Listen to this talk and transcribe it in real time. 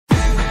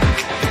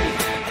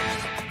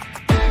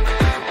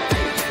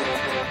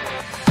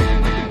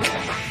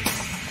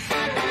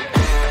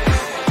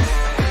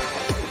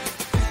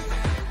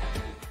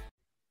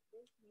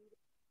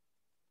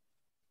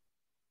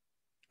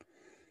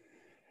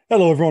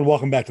Hello, everyone.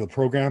 Welcome back to the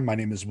program. My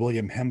name is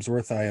William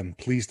Hemsworth. I am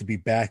pleased to be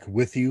back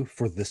with you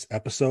for this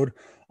episode.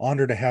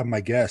 Honored to have my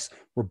guest,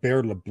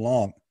 Robert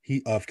LeBlanc,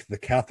 he of the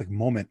Catholic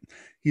Moment.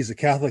 He's a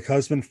Catholic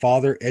husband,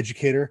 father,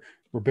 educator.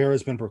 Robert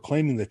has been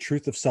proclaiming the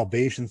truth of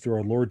salvation through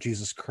our Lord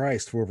Jesus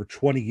Christ for over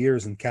 20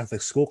 years in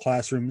Catholic school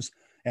classrooms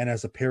and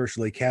as a parish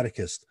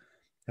lay-catechist.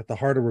 At the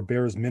heart of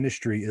Robert's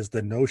ministry is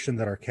the notion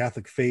that our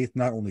Catholic faith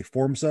not only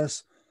forms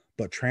us,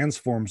 but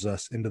transforms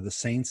us into the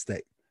saints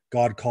that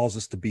God calls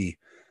us to be.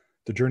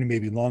 The journey may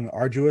be long and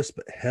arduous,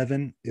 but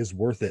heaven is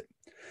worth it.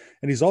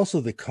 And he's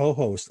also the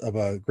co-host of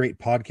a great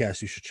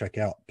podcast you should check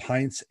out,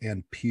 Pints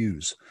and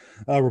Pews.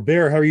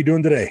 Robert, how are you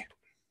doing today?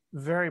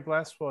 Very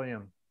blessed,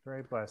 William.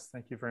 Very blessed.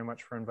 Thank you very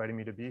much for inviting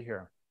me to be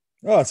here.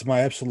 Oh, it's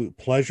my absolute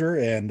pleasure.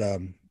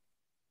 And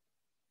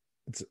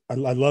I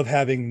love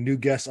having new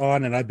guests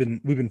on,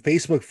 and we've been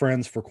Facebook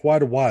friends for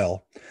quite a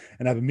while,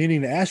 and I've been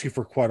meaning to ask you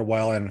for quite a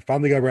while, and I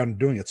finally got around to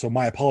doing it. So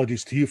my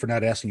apologies to you for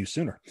not asking you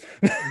sooner.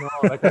 No,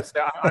 like I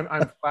said,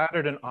 I'm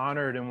flattered and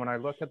honored. And when I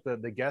look at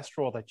the guest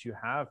role that you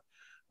have,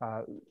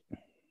 uh,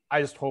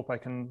 I just hope I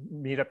can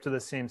meet up to the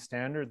same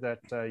standard that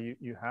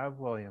you have,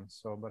 William.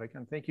 So, but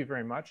again, thank you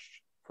very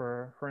much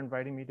for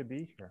inviting me to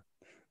be here.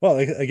 Well,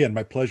 again,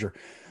 my pleasure.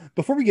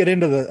 Before we get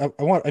into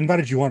I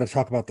invited you on to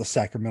talk about the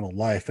sacramental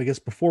life. I guess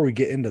before we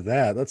get into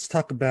that, let's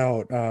talk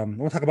about I want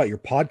to talk about your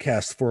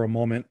podcast for a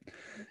moment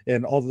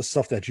and all the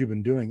stuff that you've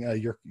been doing.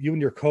 You and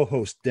your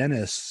co-host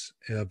Dennis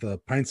of the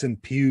Pints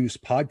and Pews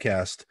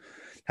podcast.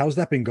 How's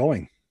that been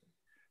going?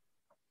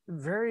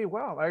 Very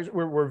well.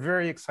 We're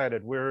very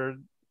excited. We're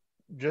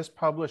just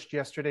published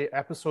yesterday,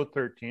 episode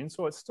 13,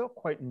 so it's still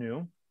quite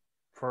new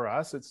for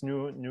us. It's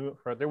new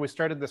for there. We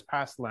started this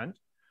past Lent.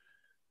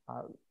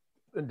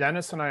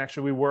 Dennis and I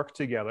we work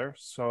together,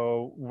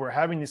 so we're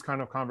having these kind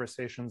of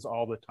conversations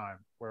all the time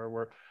where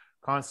we're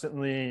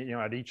constantly,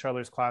 at each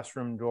other's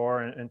classroom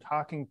door and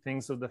talking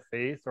things of the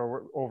faith, or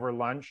we're over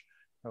lunch,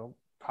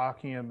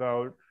 talking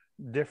about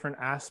different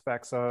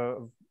aspects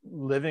of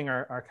living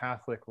our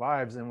Catholic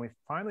lives. And we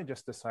finally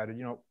just decided,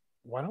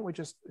 why don't we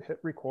just hit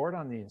record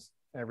on these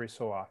every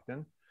so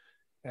often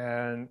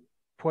and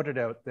put it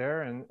out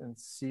there and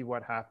see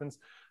what happens.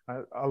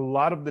 A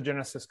lot of the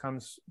genesis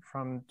comes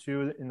from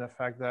too in the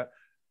fact that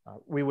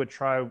we would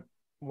try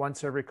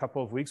once every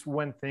couple of weeks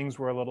when things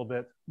were a little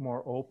bit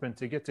more open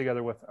to get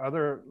together with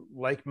other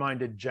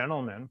like-minded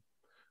gentlemen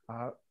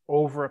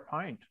over a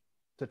pint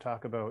to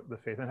talk about the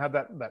faith and have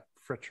that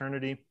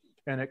fraternity.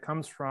 And it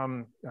comes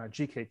from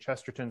G.K.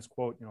 Chesterton's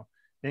quote,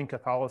 in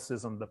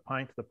Catholicism, the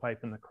pint, the pipe,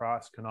 and the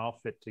cross can all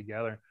fit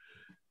together.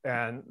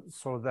 And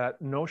so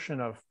that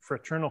notion of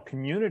fraternal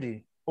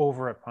community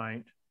over a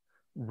pint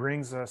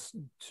brings us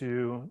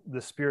to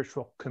the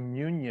spiritual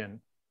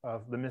communion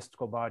of the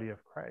mystical body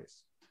of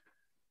Christ.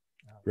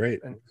 Great.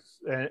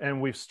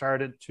 And we've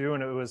started to,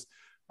 and it was,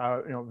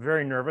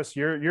 very nervous.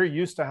 You're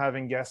used to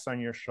having guests on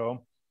your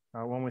show.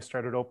 When we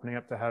started opening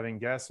up to having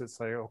guests, it's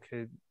like,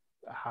 okay,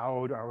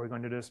 how are we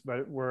going to do this?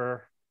 But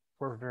we're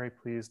very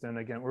pleased. And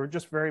again, we're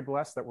just very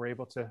blessed that we're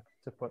able to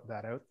put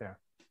that out there.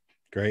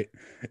 Great.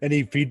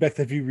 Any feedback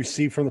that you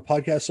received from the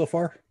podcast so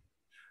far?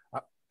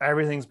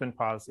 Everything's been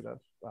positive.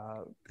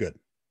 Good.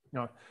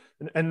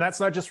 And that's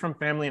not just from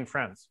family and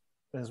friends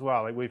as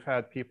well. Like we've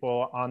had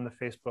people on the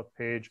Facebook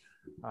page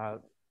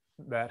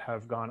that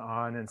have gone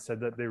on and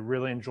said that they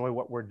really enjoy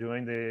what we're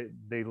doing.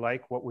 They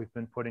like what we've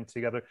been putting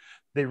together.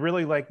 They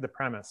really like the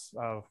premise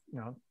of,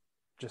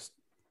 just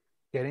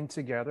getting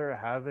together,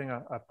 having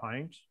a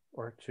pint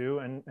or two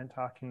and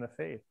talking the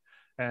faith.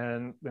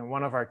 And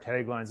one of our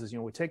taglines is,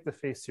 we take the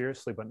faith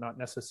seriously, but not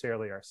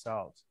necessarily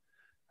ourselves.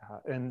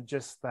 And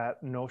just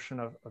that notion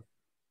of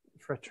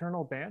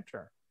fraternal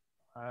banter.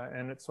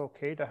 And it's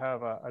okay to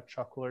have a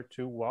chuckle or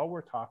two while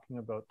we're talking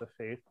about the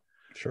faith.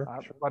 Sure.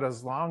 But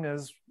as long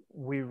as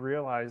we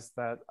realize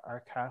that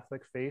our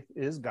Catholic faith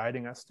is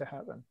guiding us to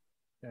heaven,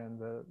 and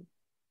the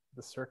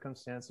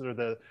circumstances or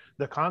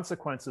the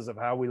consequences of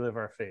how we live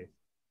our faith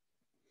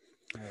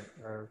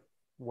are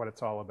what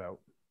it's all about.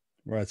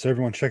 Right. So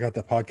everyone check out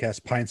the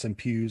podcast, Pints and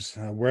Pews,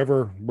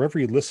 wherever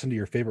you listen to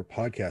your favorite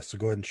podcast. So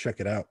go ahead and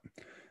check it out.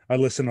 I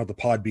listen on the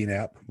Podbean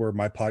app where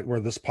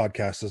this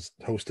podcast is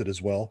hosted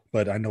as well,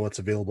 but I know it's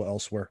available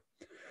elsewhere.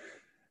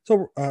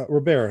 So,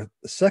 Robert,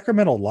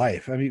 sacramental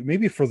life. I mean,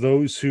 maybe for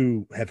those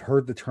who have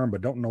heard the term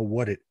but don't know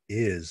what it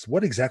is,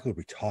 what exactly are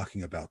we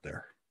talking about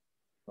there?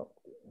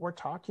 We're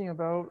talking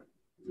about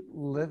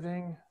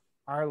living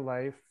our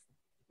life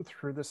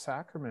through the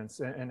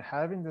sacraments and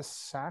having the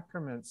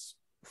sacraments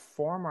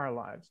form our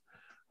lives.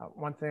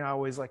 One thing I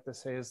always like to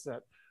say is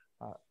that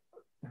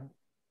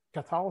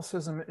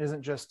Catholicism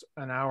isn't just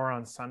an hour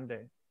on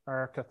Sunday.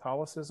 Our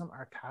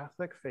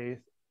Catholic faith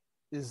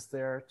is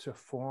there to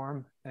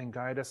form and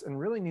guide us and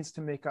really needs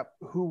to make up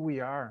who we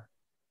are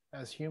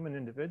as human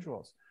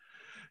individuals.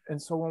 And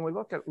so when we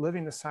look at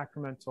living the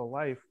sacramental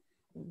life,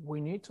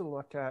 we need to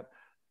look at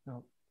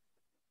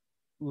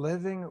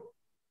living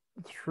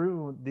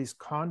through these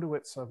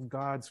conduits of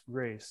God's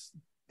grace,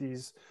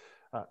 these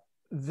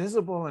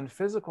visible and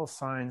physical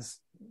signs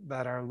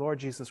that our Lord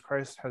Jesus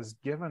Christ has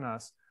given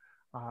us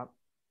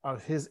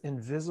of his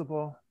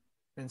invisible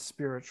and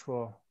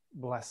spiritual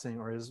blessing,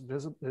 or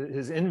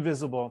his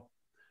invisible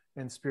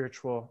and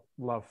spiritual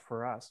love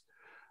for us.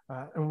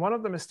 And one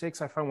of the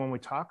mistakes I find when we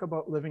talk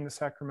about living the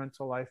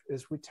sacramental life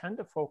is we tend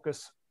to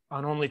focus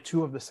on only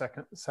two of the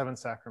seven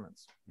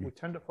sacraments. We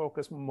tend to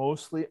focus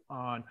mostly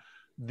on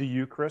the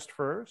Eucharist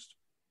first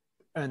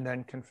and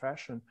then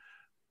confession.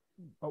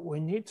 But we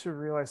need to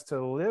realize,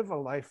 to live a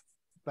life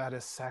that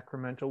is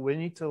sacramental, we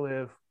need to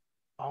live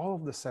all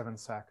of the seven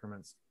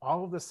sacraments.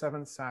 All of the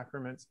seven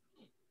sacraments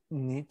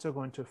need to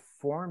go into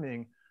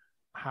forming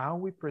how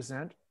we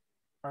present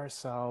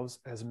ourselves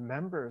as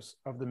members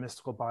of the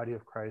mystical body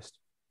of Christ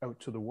out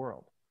to the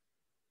world.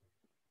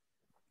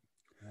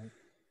 Right?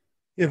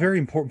 Yeah, very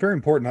important. Very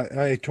important.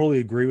 I totally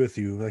agree with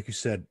you. Like you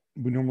said,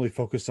 we normally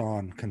focus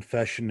on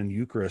confession and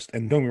Eucharist,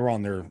 and don't get me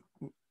wrong, they're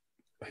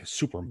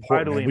super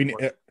important.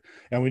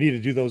 And we need to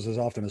do those as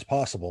often as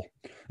possible,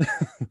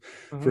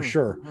 for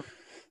sure.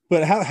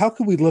 But how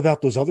can we live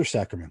out those other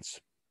sacraments?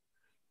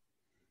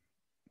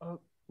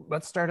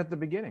 Let's start at the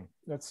beginning.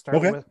 Let's start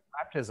with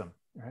baptism,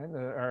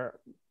 right?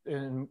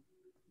 In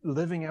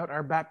living out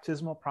our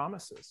baptismal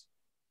promises,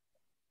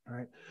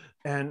 right?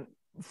 And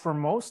for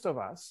most of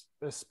us,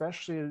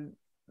 especially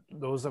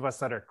those of us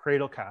that are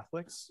cradle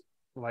Catholics,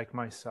 like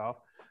myself,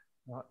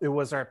 it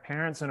was our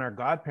parents and our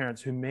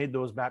godparents who made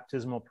those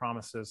baptismal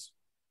promises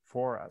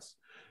for us.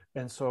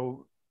 And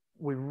so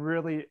we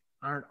really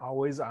aren't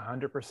always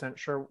 100%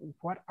 sure,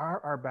 what are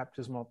our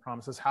baptismal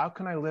promises? How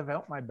can I live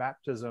out my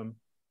baptism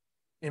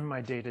in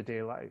my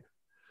day-to-day life?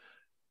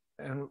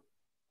 And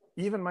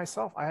even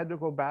myself, I had to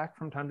go back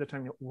from time to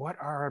time. What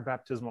are our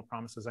baptismal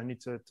promises? I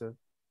need to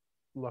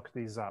look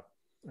these up,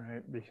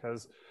 right?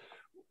 Because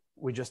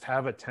we just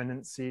have a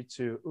tendency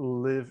to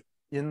live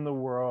in the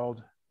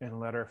world and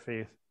let our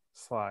faith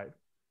slide.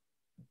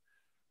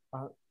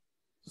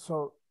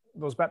 So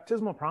those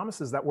baptismal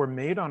promises that were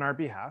made on our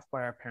behalf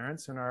by our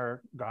parents and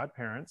our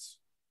godparents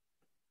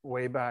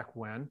way back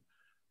when,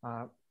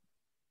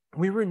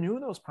 we renew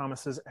those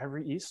promises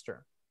every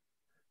Easter.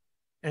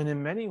 And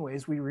in many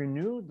ways, we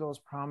renew those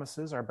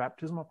promises, our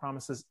baptismal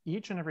promises,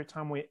 each and every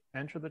time we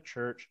enter the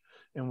church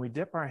and we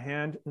dip our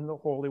hand in the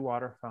holy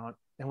water fount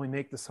and we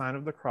make the sign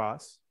of the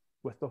cross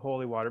with the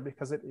holy water,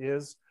 because it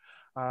is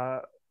a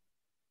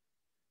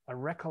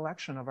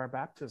recollection of our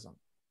baptism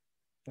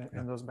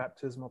and those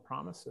baptismal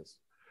promises.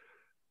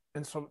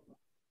 And so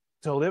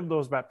to live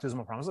those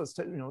baptismal promises,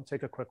 let's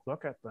take a quick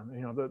look at them.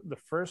 The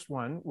first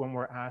one, when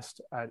we're asked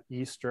at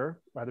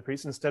Easter by the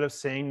priest, instead of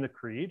saying the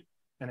creed,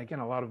 and again,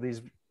 a lot of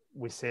these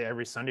we say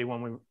every Sunday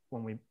when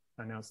we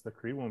announce the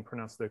creed, when we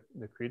pronounce the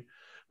creed,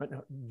 but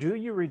no, do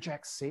you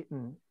reject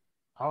Satan,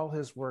 all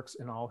his works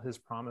and all his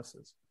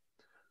promises?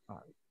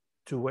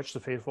 To which the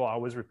faithful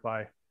always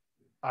reply,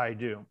 I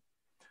do.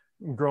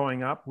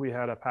 Growing up, we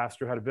had a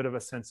pastor who had a bit of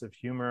a sense of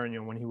humor,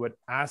 and when he would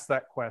ask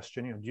that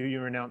question, do you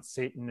renounce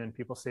Satan? And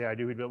people say, I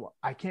do. He'd be, well,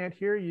 I can't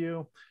hear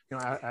you.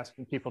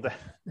 Asking people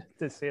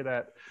to say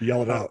that,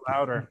 yell it out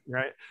louder,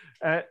 right?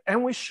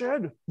 And we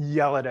should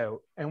yell it out,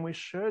 and we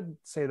should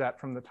say that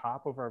from the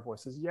top of our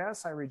voices.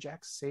 Yes, I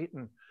reject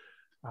Satan.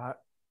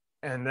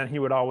 And then he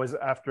would always,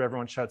 after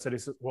everyone shouts it, he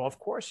says, well, of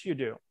course you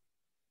do.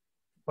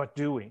 But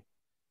do we?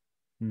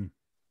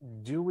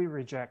 Do we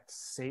reject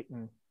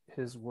Satan,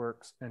 his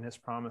works and his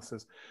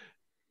promises?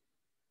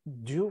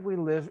 Do we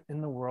live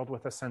in the world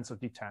with a sense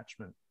of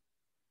detachment?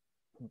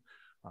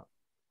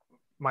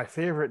 My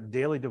favorite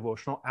daily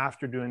devotional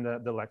after doing the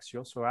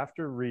Lectio, so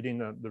after reading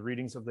the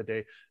readings of the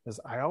day, is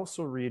I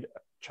also read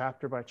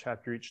chapter by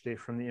chapter each day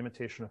from The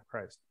Imitation of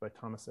Christ by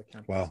Thomas à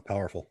Kempis. Wow,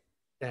 powerful.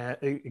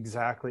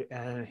 Exactly.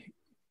 And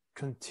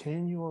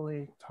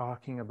continually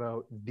talking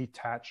about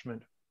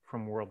detachment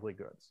from worldly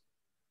goods.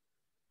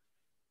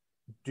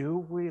 Do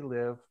we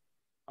live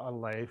a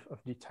life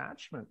of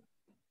detachment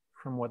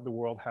from what the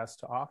world has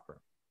to offer?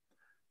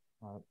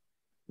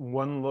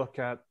 One look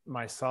at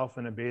myself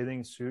in a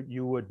bathing suit,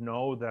 you would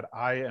know that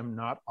I am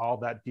not all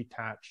that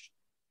detached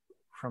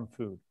from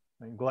food.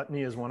 And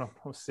gluttony is one of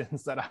those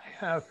sins that I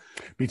have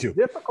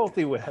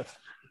difficulty with.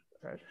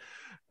 Right?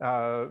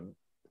 I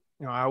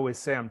always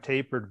say I'm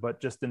tapered,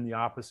 but just in the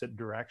opposite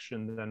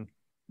direction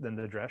than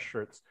the dress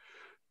shirts.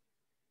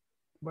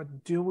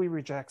 But do we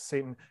reject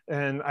Satan?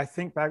 And I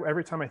think back,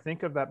 every time I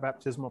think of that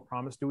baptismal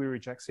promise, do we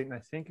reject Satan? I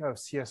think of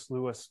C.S.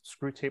 Lewis'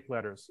 Screwtape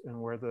Letters, and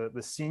where the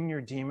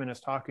senior demon is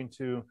talking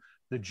to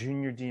the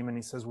junior demon.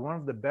 He says, one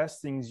of the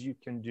best things you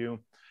can do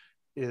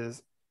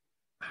is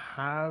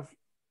have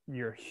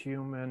your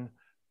human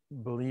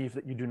believe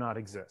that you do not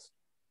exist.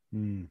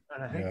 And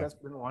I think that's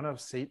been one of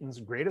Satan's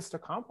greatest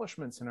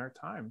accomplishments in our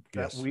time,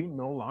 that we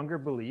no longer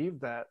believe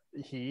that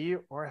he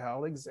or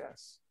hell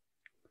exists.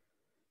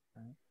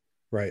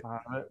 Right.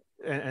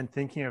 And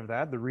thinking of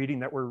that, the reading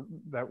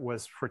that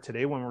was for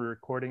today when we're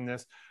recording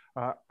this,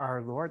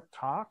 our Lord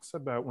talks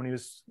about, when he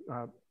was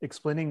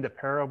explaining the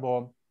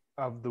parable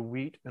of the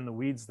wheat and the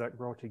weeds that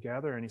grow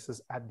together, and he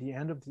says, at the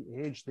end of the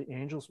age, the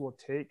angels will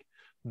take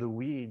the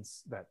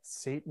weeds that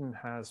Satan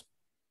has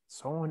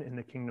sown in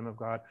the kingdom of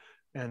God,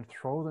 and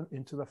throw them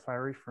into the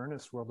fiery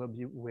furnace where there'll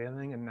be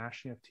wailing and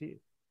gnashing of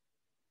teeth.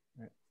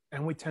 Right?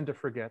 And we tend to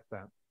forget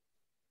that.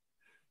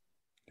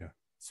 Yeah.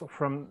 So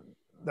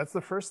that's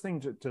the first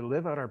thing to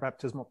live out our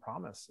baptismal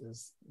promise,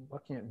 is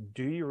looking at,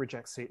 do you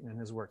reject Satan and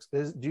his works?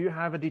 Do you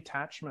have a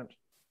detachment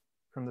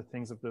from the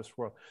things of this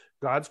world?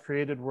 God's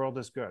created world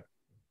is good.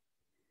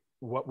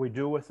 What we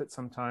do with it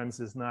sometimes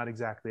is not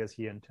exactly as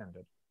he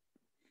intended.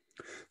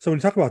 So when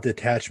you talk about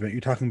detachment,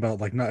 you're talking about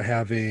like not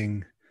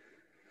having,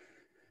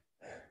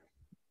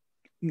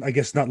 I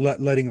guess, not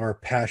letting our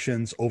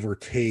passions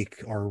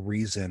overtake our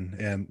reason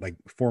and like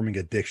forming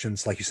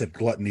addictions, like you said,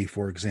 gluttony,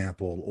 for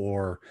example,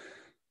 or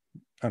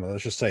I don't know,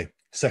 let's just say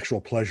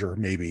sexual pleasure,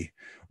 maybe,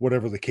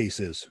 whatever the case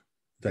is.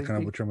 That kind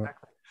of what you're about?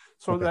 Exactly.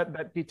 So Okay.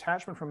 that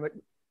detachment from the,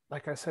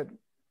 like I said,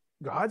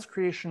 God's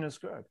creation is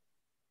good.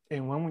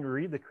 And when we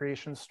read the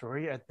creation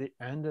story, at the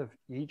end of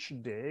each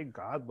day,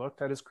 God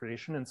looked at his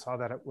creation and saw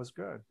that it was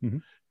good. Mm-hmm.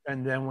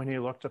 And then when he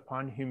looked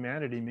upon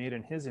humanity made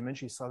in his image,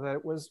 he saw that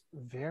it was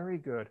very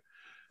good.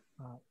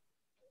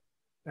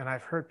 And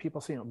I've heard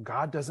people say,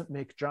 God doesn't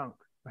make junk.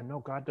 I know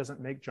God doesn't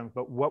make junk,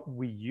 but what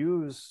we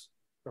use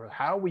or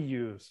how we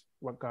use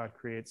what God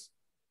creates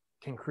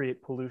can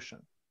create pollution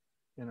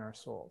in our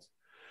souls.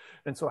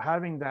 And so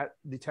having that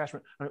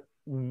detachment,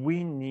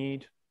 we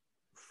need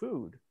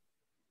food.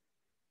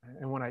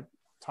 And when I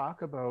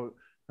talk about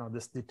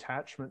this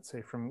detachment,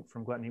 say from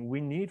gluttony, we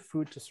need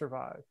food to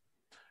survive.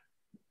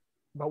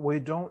 But we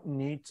don't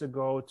need to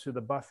go to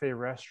the buffet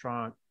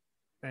restaurant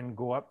and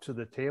go up to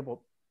the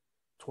table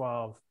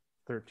 12,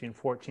 13,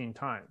 14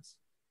 times.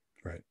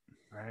 Right.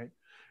 Right.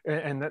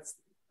 And that's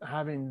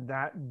having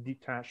that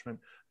detachment.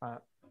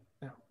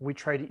 We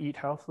try to eat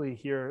healthily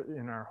here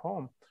in our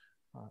home,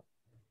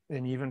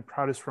 and even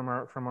produce from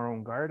our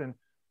own garden.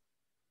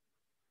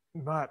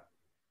 But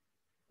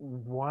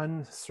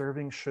one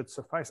serving should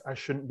suffice. I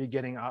shouldn't be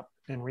getting up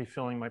and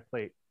refilling my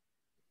plate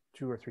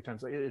 2 or 3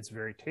 times. It's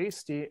very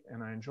tasty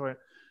and I enjoy it.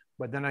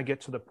 But then I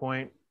get to the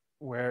point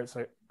where it's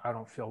like, I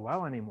don't feel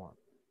well anymore.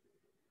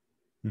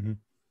 Mm-hmm.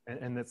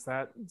 And it's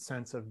that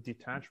sense of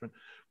detachment.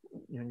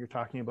 You're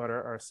talking about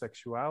our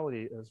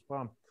sexuality as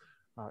well.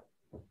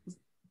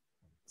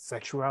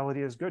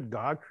 Sexuality is good.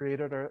 God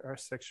created our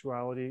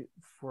sexuality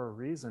for a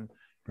reason.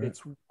 Right.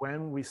 It's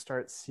when we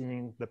start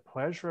seeing the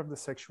pleasure of the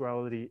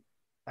sexuality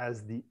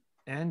as the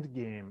end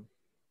game,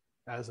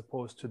 as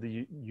opposed to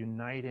the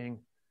uniting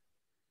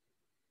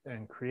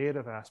and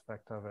creative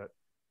aspect of it,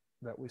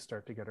 that we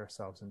start to get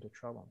ourselves into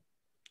trouble.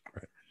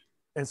 Right.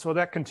 And so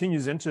that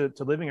continues into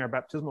living our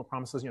baptismal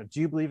promises. Do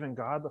you believe in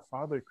God, the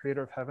Father,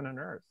 creator of heaven and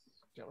earth?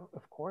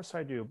 Of course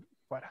I do.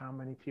 But how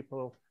many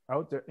people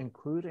out there,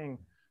 including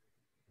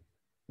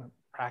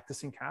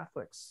practicing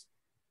Catholics,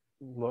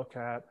 look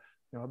at,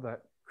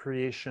 that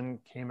creation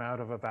came out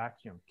of a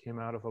vacuum, came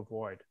out of a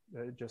void.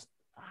 It just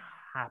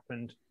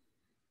happened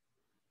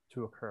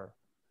to occur.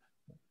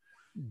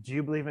 Do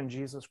you believe in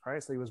Jesus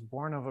Christ? He was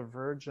born of a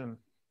virgin.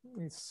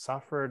 He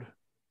suffered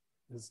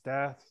his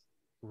death,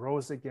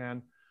 rose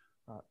again,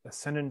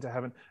 ascended into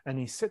heaven, and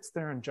he sits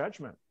there in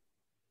judgment.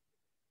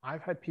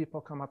 I've had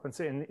people come up and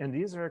say, and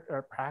these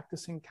are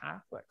practicing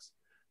Catholics,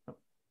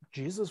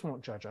 Jesus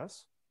won't judge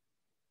us.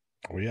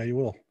 Oh, yeah, you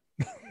will.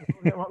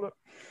 Well, look,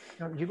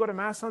 you go to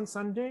Mass on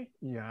Sunday?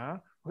 Yeah.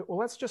 Well,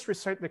 let's just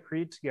recite the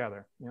creed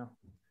together.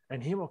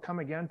 And he will come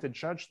again to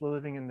judge the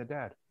living and the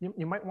dead.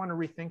 You might want to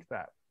rethink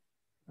that.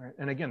 Right?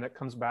 And again, that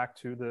comes back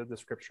to the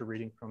scripture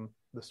reading from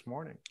this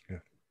morning. Yeah.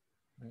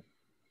 Right?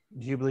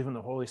 Do you believe in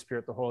the Holy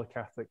Spirit, the Holy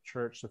Catholic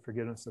Church, the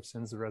forgiveness of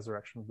sins, the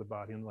resurrection of the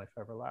body, and life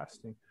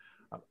everlasting?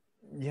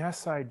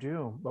 Yes, I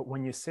do. But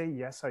when you say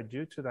yes, I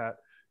do to that,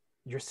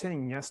 you're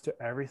saying yes to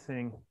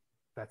everything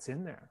that's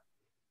in there.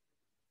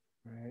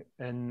 Right?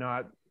 And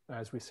not,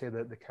 as we say,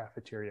 the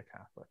cafeteria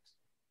Catholics.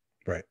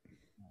 Right.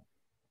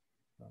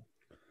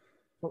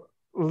 So,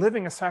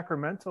 living a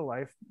sacramental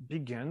life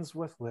begins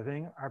with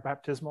living our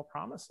baptismal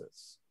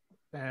promises.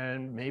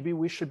 And maybe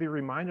we should be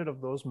reminded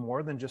of those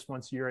more than just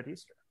once a year at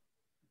Easter.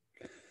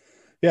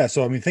 Yeah,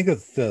 so I mean, think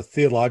of the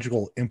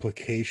theological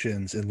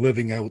implications in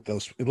living out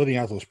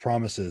those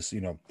promises.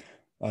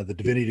 The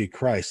divinity of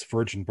Christ,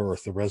 virgin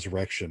birth, the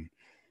resurrection,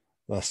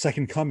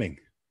 second coming,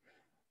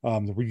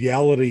 the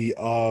reality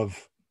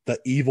of the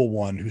evil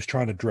one who's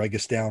trying to drag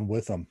us down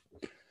with him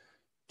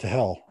to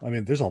hell. I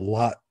mean, there's a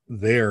lot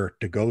there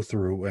to go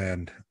through,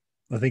 and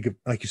I think,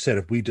 like you said,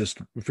 if we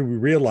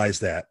realize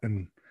that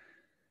and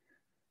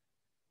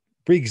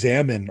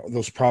re-examine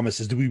those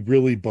promises, do we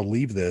really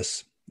believe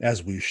this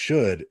as we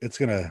should? It's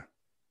gonna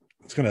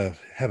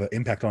have an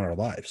impact on our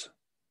lives.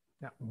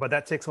 Yeah, but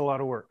that takes a lot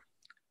of work.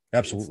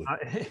 Absolutely.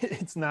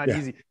 It's not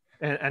easy.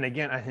 And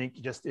again, I think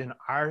just in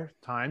our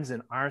times,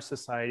 in our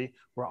society,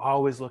 we're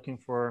always looking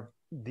for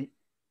the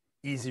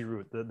easy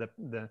route,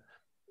 the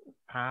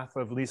path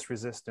of least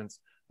resistance.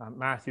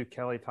 Matthew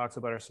Kelly talks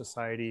about our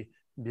society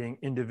being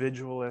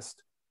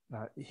individualist,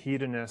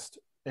 hedonist,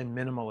 and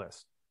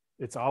minimalist.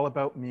 It's all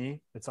about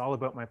me. It's all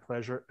about my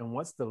pleasure. And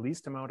what's the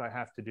least amount I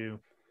have to do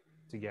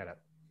to get it?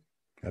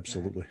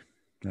 Absolutely.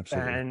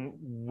 Absolutely. And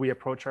we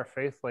approach our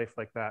faith life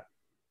like that.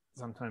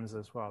 sometimes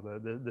as well,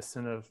 the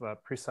sin of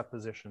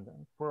presupposition that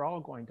we're all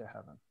going to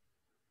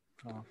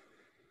heaven.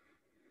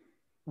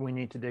 We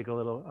need to dig a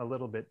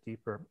little bit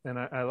deeper. And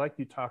I like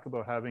you talk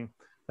about having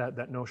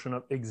that notion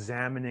of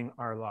examining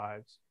our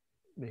lives,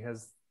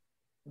 because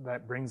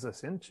that brings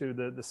us into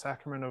the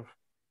sacrament of,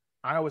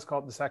 I always call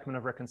it the sacrament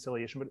of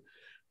reconciliation, but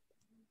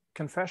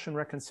confession,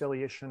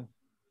 reconciliation,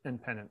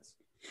 and penance,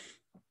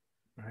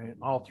 right?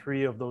 All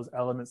three of those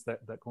elements that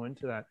go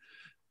into that,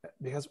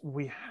 because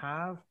we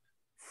have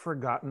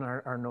forgotten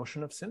our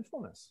notion of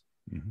sinfulness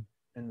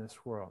in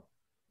this world,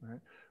 right?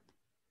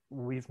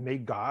 We've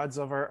made gods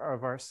of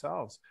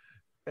ourselves.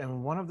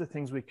 And one of the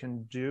things we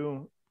can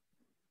do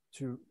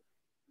to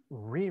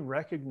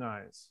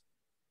re-recognize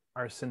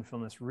our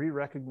sinfulness,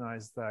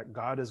 re-recognize that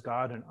God is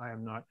God and I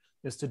am not,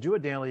 is to do a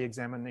daily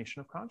examination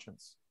of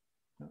conscience.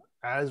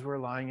 As we're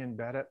lying in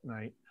bed at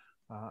night,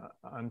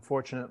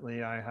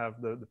 unfortunately, I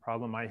have the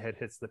problem, my head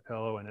hits the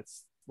pillow and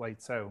it's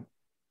lights out.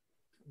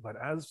 But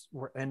as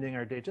we're ending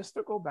our day, just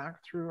to go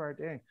back through our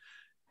day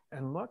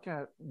and look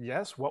at,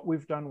 yes, what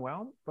we've done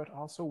well, but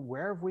also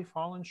where have we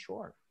fallen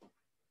short?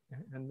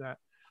 And that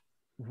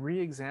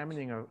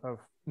re-examining of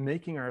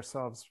making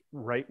ourselves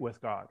right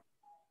with God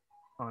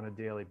on a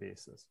daily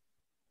basis.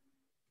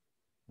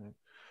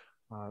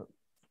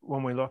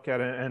 When we look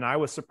at it, and I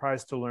was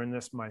surprised to learn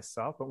this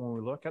myself, but when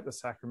we look at the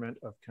sacrament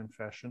of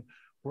confession,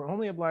 we're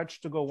only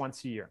obliged to go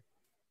once a year.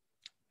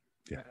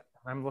 Yeah.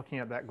 I'm looking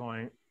at that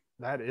going,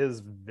 that is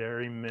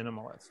very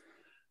minimalist.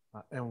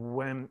 And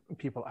when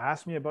people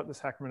ask me about the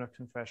sacrament of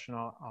confession,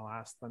 I'll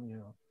ask them,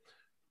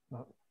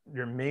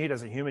 you're made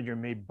as a human, you're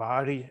made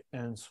body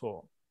and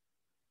soul.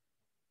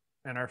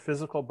 And our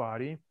physical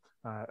body,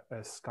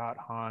 as Scott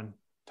Hahn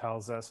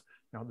tells us,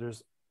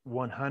 there's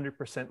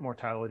 100%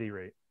 mortality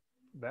rate.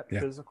 That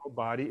physical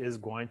body is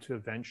going to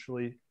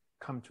eventually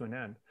come to an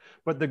end.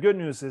 But the good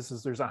news is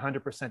there's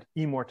 100%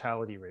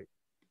 immortality rate.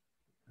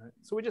 Right?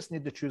 So we just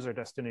need to choose our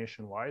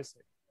destination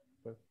wisely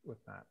with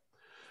that.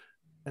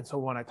 And so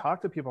when I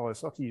talk to people, I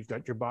say, okay, you've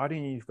got your body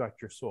and you've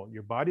got your soul.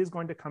 Your body is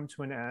going to come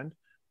to an end,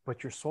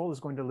 but your soul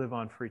is going to live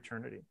on for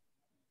eternity.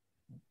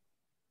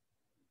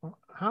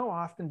 How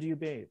often do you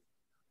bathe?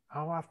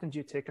 How often do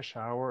you take a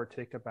shower or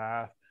take a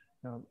bath?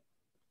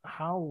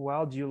 How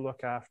well do you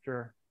look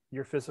after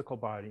your physical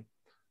body?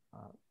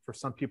 For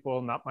some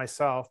people, not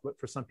myself, but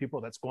for some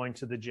people, that's going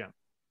to the gym,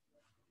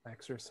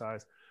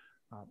 exercise.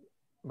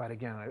 But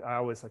again, I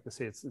always like to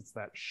say it's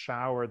that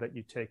shower that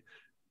you take.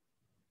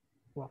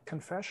 Well,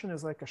 confession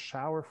is like a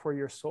shower for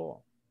your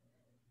soul.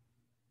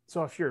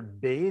 So if you're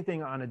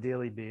bathing on a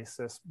daily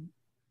basis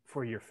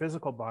for your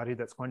physical body,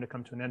 that's going to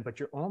come to an end, but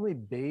you're only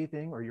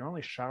bathing or you're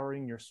only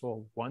showering your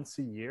soul once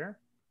a year,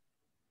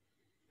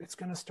 it's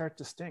going to start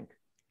to stink.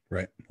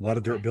 Right. A lot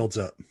of dirt builds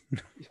up.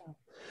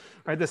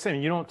 Right. The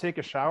same. You don't take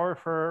a shower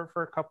for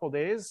a couple of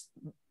days,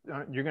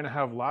 you're going to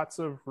have lots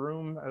of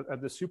room at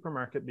the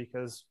supermarket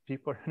because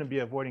people are going to be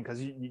avoiding,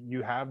 because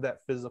you have that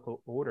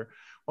physical odor.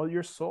 Well,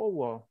 your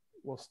soul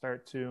will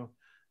start to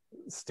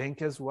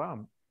stink as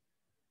well.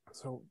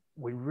 So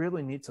we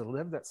really need to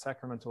live that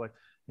sacramental life,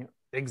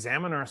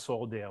 examine our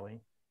soul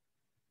daily,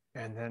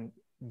 and then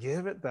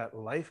give it that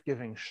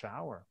life-giving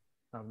shower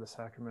of the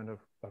sacrament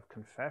of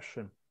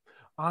confession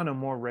on a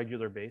more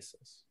regular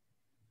basis.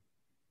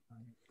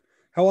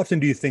 How often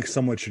do you think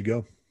someone should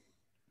go?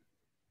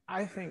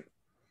 I think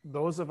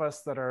those of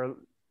us that are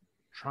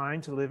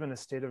trying to live in a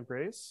state of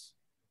grace,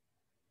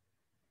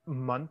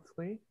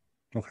 monthly.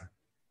 Okay.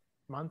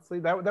 Monthly.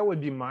 That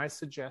would be my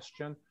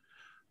suggestion.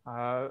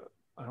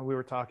 We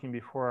were talking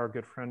before, our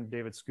good friend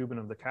David Scubin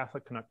of the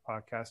Catholic Canuck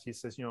podcast. He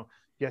says,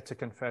 get to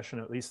confession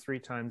at least 3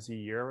 times a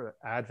year,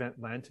 Advent,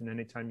 Lent, and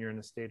anytime you're in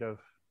a state of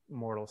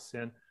mortal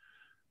sin.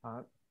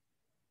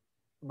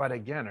 But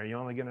again, are you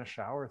only going to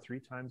shower 3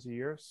 times a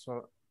year?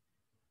 So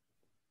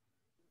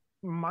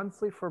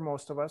monthly for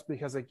most of us,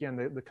 because again,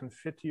 the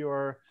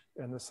Confiteor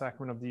and the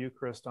sacrament of the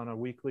Eucharist on a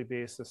weekly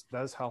basis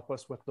does help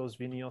us with those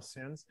venial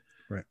sins.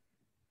 Right.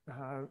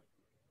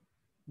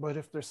 But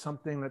if there's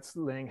something that's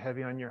laying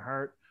heavy on your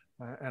heart,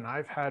 and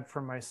I've had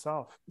for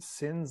myself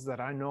sins that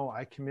I know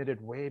I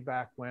committed way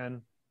back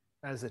when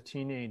as a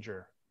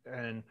teenager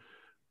and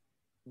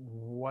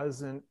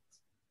wasn't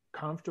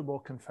comfortable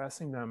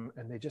confessing them,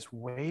 and they just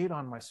weighed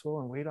on my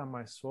soul and weighed on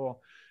my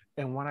soul.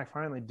 And when I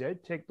finally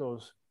did take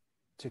those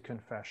to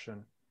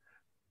confession,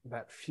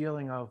 that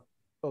feeling of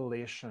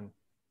elation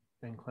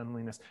and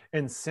cleanliness.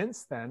 And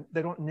since then,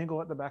 they don't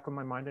niggle at the back of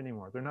my mind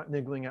anymore. They're not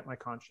niggling at my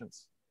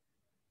conscience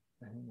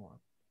anymore.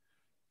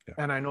 Yeah.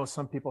 And I know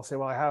some people say,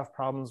 well, I have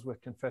problems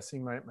with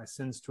confessing my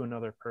sins to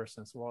another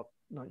person. So, well,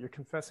 no, you're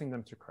confessing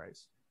them to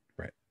Christ.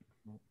 Right.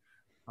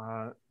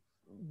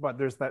 But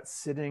there's that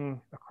sitting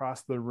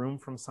across the room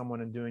from someone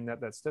and doing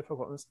that's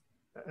difficult.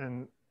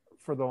 And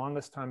for the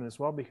longest time as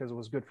well, because I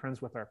was good friends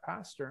with our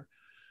pastor,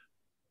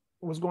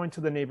 was going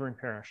to the neighboring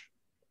parish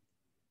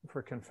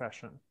for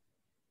confession.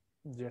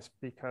 Just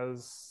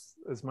because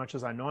as much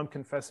as I know I'm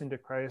confessing to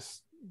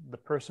Christ, the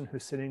person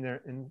who's sitting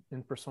there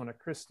in persona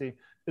Christi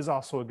is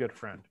also a good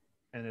friend.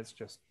 And it's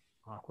just,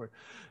 awkward.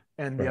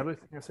 And the other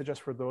thing I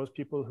suggest for those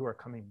people who are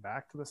coming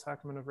back to the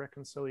sacrament of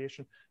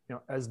reconciliation,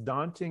 as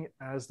daunting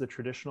as the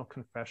traditional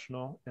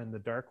confessional and the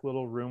dark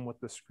little room with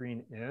the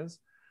screen is,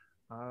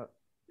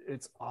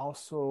 it's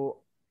also,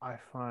 I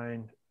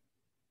find,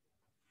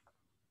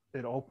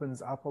 it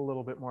opens up a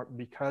little bit more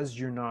because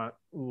you're not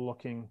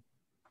looking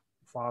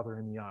Father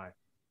in the eye,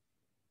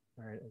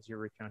 right? As you're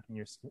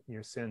recounting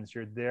your sins,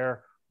 you're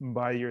there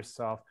by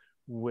yourself,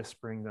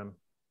 whispering them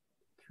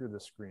through the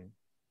screen.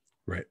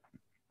 Right.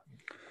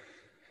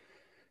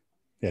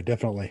 Yeah,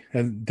 definitely.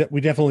 And we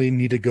definitely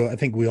need to go. I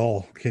think we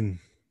all can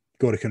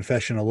go to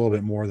confession a little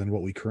bit more than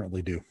what we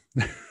currently do.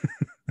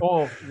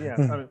 Oh, yeah.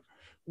 I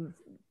mean,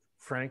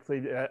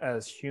 frankly,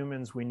 as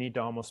humans, we need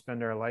to almost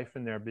spend our life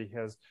in there,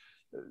 because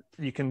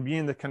you can be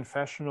in the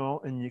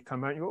confessional and you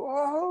come out and you go,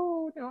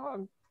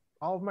 oh,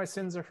 all of my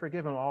sins are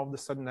forgiven. All of a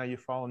sudden now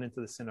you've fallen into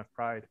the sin of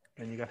pride,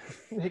 and you got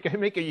to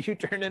make a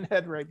U-turn and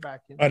head right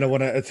back in. I know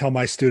when I tell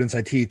my students,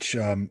 I teach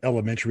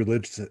elementary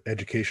religious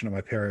education at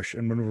my parish.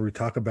 And whenever we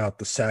talk about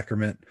the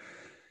sacrament,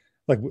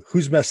 like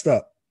who's messed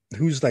up,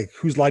 who's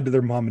lied to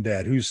their mom and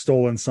dad, who's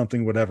stolen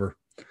something, whatever,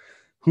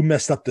 who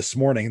messed up this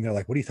morning. And they're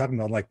like, what are you talking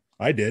about? I'm like,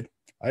 I did.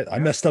 I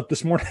messed up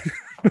this morning.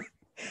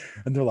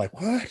 And they're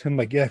like, what? I'm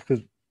like, yeah,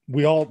 because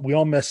we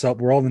all mess up.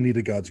 We're all in need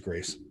of God's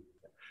grace.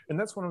 And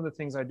that's one of the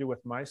things I do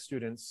with my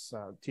students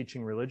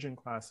teaching religion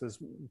classes.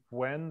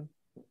 When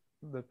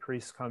the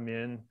priests come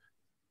in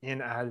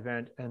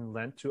Advent and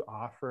Lent to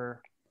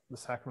offer the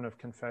sacrament of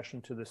confession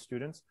to the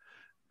students,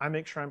 I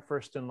make sure I'm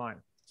first in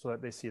line so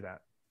that they see that,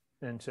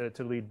 and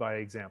to lead by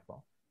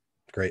example.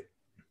 Great.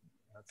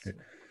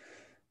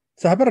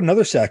 So how about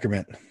another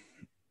sacrament?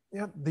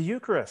 Yeah, the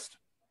Eucharist,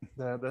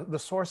 the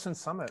source and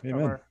summit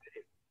of our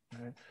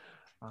faith.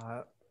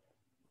 Right?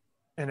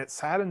 And it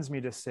saddens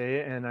me to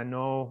say, and I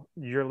know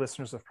your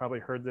listeners have probably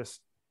heard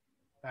this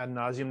ad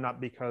nauseum, not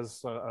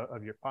because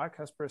of your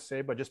podcast per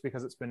se, but just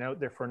because it's been out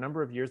there for a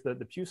number of years, the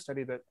Pew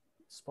study that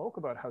spoke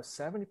about how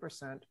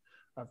 70%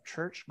 of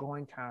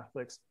church-going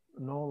Catholics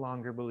no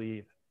longer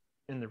believe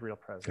in the real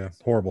presence.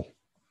 Yeah, horrible.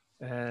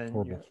 And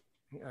horrible.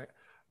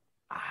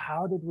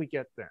 How did we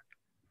get there?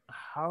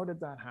 How did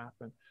that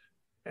happen?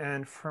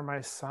 And for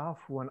myself,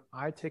 when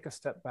I take a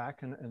step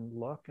back and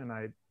look and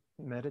I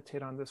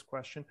meditate on this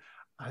question,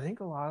 I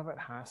think a lot of it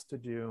has to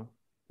do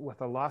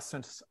with a lost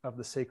sense of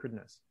the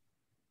sacredness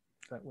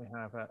that we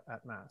have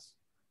at Mass.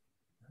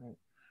 Right?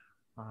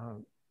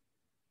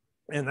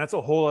 And that's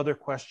a whole other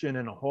question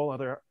and a whole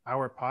other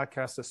hour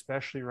podcast,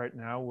 especially right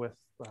now with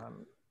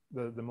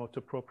the motu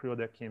proprio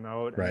that came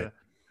out, right,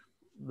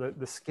 and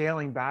the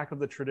scaling back of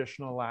the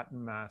traditional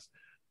Latin Mass.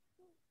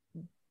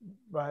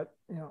 But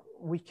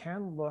we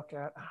can look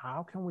at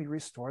how can we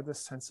restore this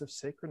sense of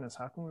sacredness?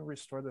 How can we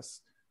restore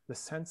the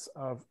sense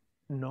of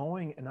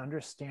knowing and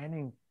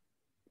understanding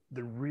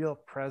the real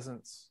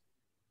presence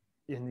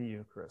in the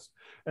Eucharist?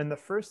 And the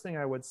first thing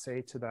I would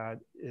say to that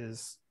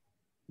is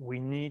we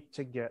need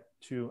to get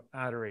to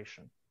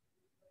adoration.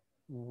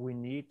 We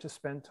need to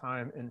spend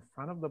time in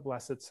front of the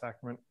Blessed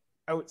Sacrament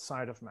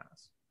outside of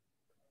Mass.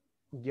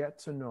 Get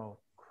to know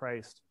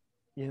Christ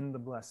in the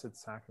Blessed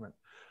Sacrament.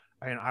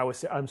 And I would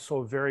say I'm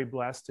so very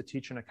blessed to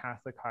teach in a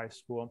Catholic high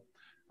school,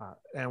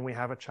 and we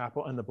have a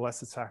chapel and the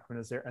Blessed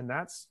Sacrament is there. And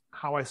that's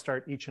how I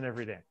start each and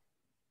every day.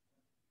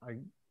 I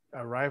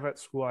arrive at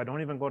school. I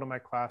don't even go to my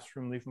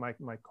classroom, leave my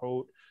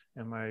coat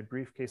and my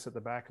briefcase at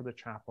the back of the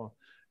chapel.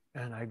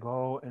 And I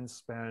go and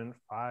spend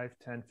 5,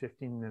 10,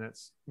 15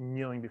 minutes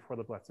kneeling before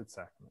the Blessed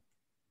Sacrament.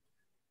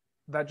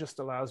 That just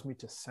allows me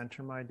to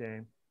center my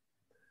day.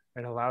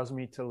 It allows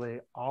me to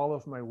lay all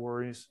of my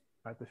worries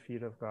at the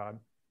feet of God.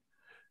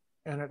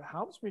 And it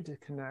helps me to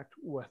connect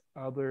with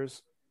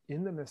others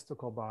in the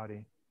mystical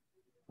body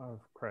of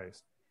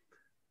Christ.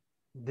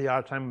 The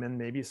odd time when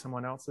maybe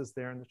someone else is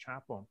there in the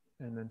chapel,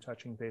 and then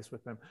touching base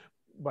with them.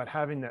 But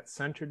having that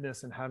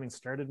centeredness and having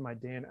started my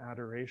day in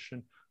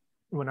adoration,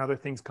 when other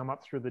things come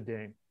up through the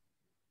day,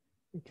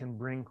 it can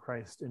bring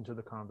Christ into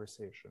the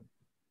conversation.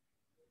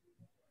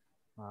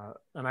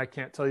 And I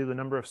can't tell you the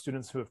number of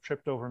students who have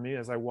tripped over me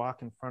as I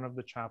walk in front of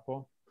the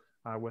chapel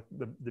with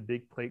the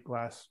big plate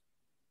glass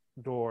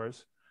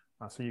doors.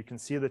 So you can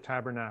see the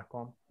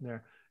tabernacle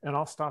there. And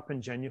I'll stop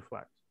and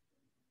genuflect.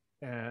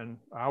 And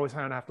I always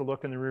kind of have to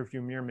look in the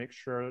rearview mirror, make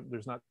sure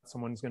there's not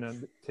someone's going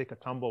to take a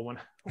tumble when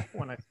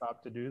I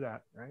stop to do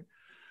that, right?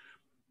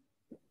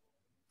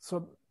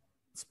 So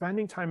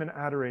spending time in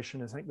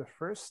adoration is, I think, the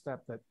first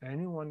step that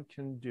anyone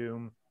can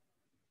do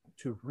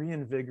to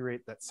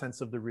reinvigorate that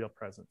sense of the real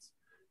presence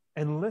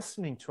and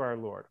listening to our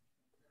Lord.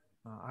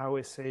 I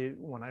always say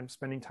when I'm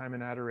spending time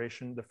in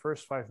adoration, the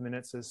first 5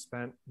 minutes is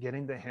spent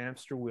getting the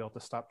hamster wheel to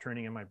stop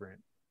turning in my brain.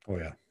 Oh,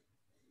 yeah.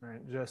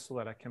 Right? Just so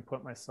that I can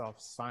put myself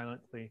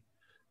silently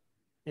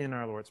in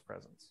our Lord's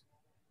presence.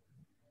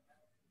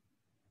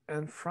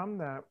 And from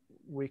that,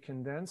 we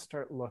can then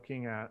start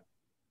looking at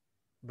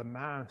the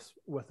Mass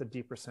with a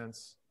deeper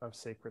sense of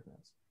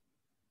sacredness.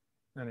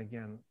 And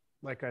again,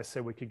 like I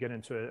said, we could get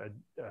into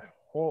a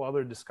whole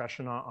other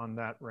discussion on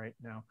that right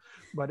now.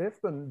 But if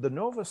the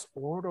Novus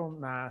Ordo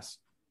Mass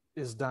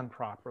is done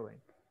properly,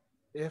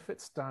 if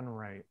it's done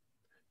right,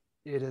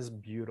 it is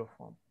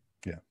beautiful.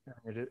 Yeah.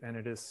 And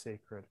it is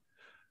sacred.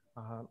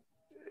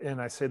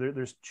 And I say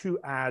there's two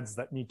adds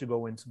that need to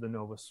go into the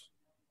Novus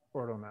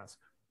Ordo Mass.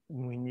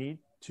 We need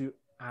to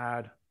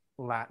add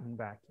Latin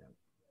back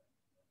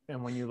in.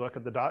 And when you look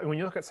at when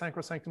you look at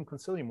Sacrosanctum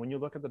Concilium, when you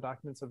look at the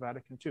documents of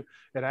Vatican II,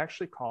 it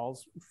actually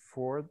calls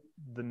for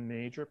the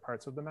major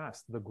parts of the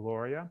Mass, the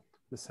Gloria,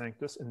 the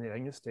Sanctus, and the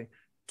Agnus Dei,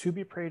 to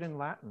be prayed in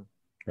Latin.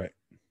 Right.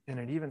 And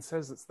it even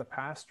says it's the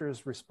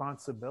pastor's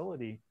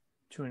responsibility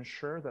to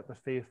ensure that the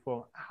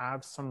faithful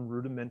have some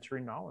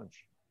rudimentary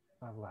knowledge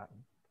of Latin.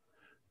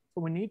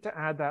 So we need to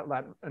add that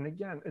Latin. And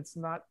again, it's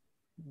not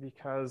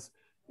because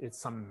it's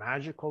some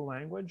magical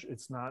language.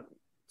 It's not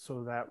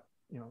so that,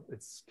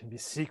 it can be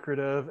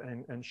secretive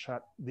and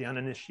shut the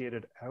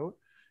uninitiated out.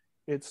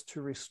 It's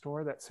to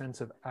restore that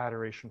sense of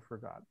adoration for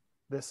God.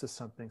 This is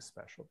something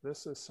special.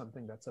 This is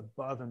something that's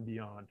above and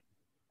beyond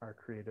our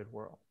created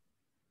world.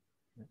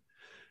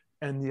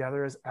 And the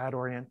other is ad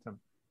orientem.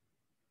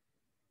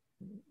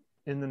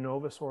 In the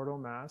Novus Ordo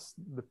Mass,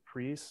 the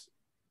priest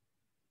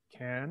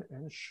can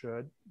and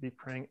should be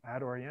praying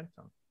ad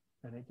orientem.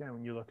 And again,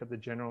 when you look at the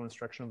general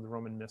instruction of the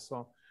Roman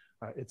Missal,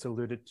 it's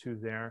alluded to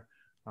there.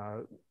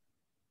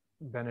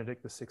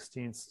 Benedict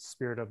XVI's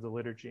spirit of the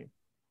liturgy.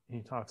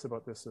 He talks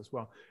about this as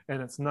well.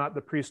 And it's not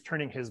the priest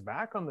turning his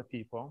back on the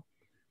people.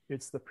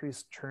 It's the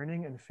priest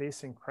turning and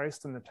facing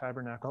Christ in the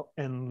tabernacle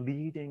and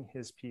leading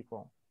his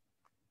people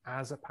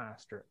as a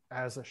pastor,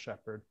 as a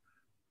shepherd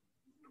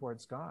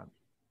towards God.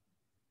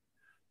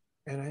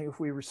 And if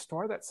we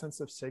restore that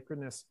sense of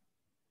sacredness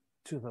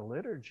to the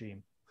liturgy,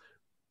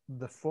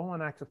 the full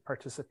and active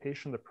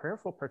participation, the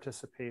prayerful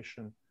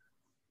participation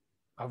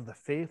of the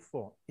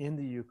faithful in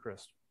the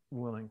Eucharist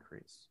will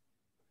increase.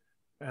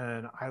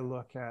 And I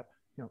look at,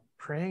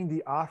 praying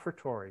the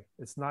offertory.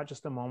 It's not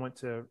just a moment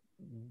to,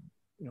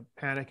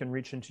 panic and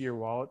reach into your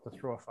wallet to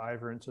throw a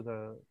 $5 into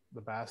the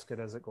basket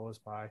as it goes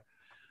by.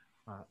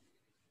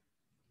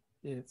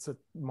 It's a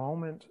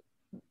moment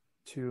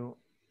to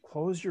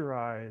close your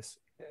eyes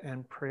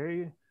and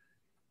pray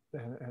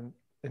and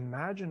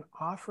imagine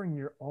offering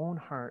your own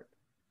heart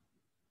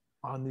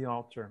on the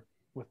altar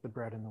with the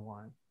bread and the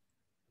wine.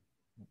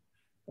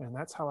 And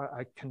that's how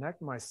I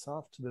connect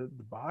myself to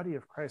the body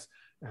of Christ.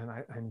 And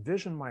I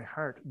envision my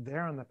heart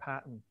there on the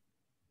paten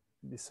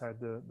beside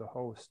the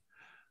host.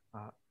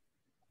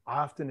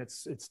 Often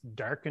it's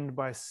darkened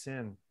by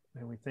sin.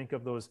 And we think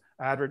of those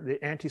the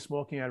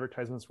anti-smoking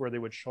advertisements where they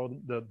would show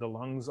the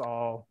lungs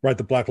all... Right,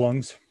 the black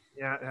lungs.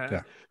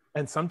 Yeah.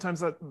 And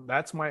sometimes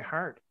that's my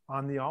heart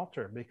on the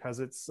altar because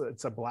it's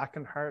a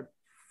blackened heart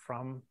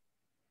from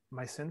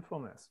my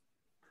sinfulness.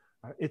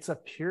 It's a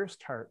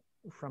pierced heart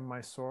from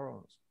my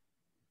sorrows.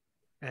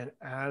 And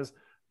as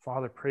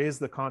Father prays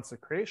the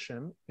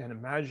consecration and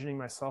imagining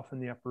myself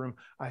in the upper room,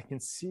 I can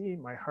see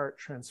my heart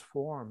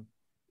transform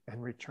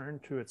and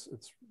return to its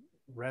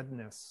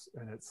redness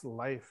and its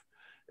life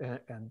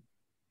and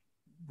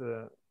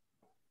the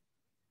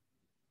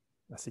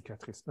la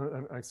cicatrice.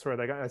 I'm sorry,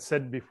 like I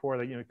said before,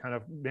 that kind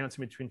of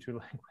bouncing between two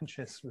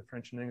languages, the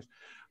French and English.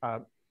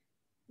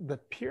 The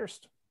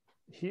pierced,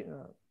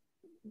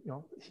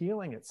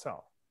 healing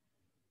itself,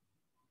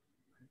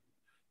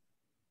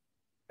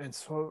 and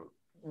so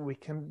we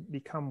can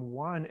become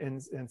one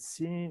and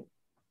seeing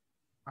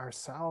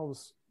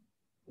ourselves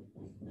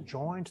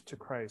joined to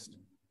Christ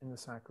in the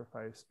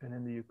sacrifice and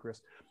in the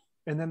Eucharist.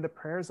 And then the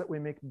prayers that we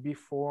make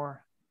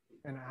before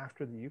and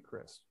after the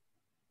Eucharist.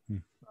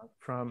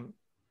 From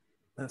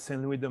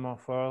Saint Louis de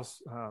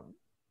Montfort's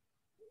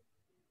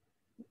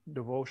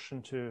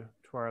devotion to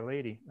Our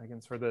Lady. Again,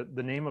 sorry,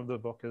 the name of the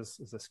book is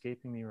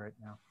escaping me right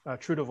now.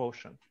 True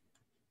Devotion.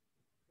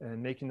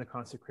 And making the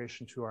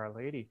consecration to Our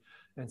Lady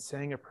and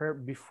saying a prayer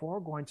before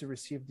going to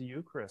receive the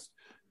Eucharist.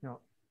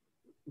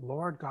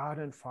 Lord God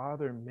and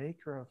Father,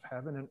 maker of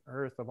heaven and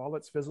earth, of all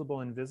that's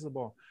visible and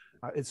invisible,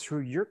 it's through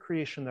your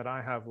creation that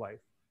I have life.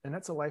 And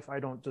that's a life I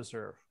don't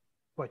deserve,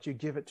 but you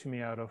give it to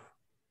me out of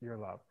your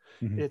love.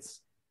 Mm-hmm.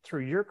 It's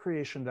through your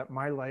creation that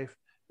my life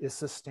is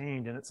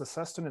sustained, and it's a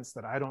sustenance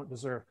that I don't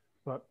deserve.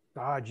 But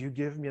God, you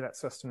give me that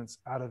sustenance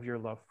out of your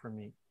love for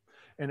me.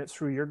 And it's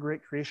through your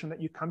great creation that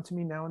you come to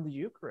me now in the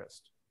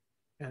Eucharist,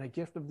 and a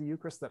gift of the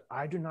Eucharist that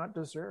I do not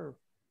deserve,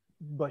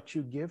 but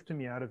you give to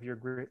me out of your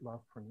great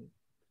love for me.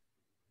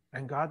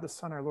 And God the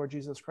Son, our Lord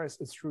Jesus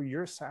Christ, it's through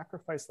your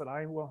sacrifice that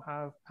I will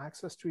have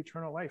access to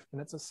eternal life.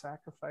 And it's a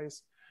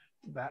sacrifice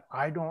that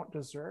I don't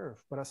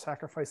deserve, but a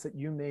sacrifice that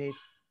you made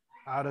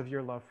out of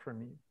your love for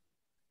me.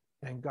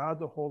 And God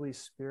the Holy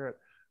Spirit,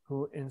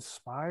 who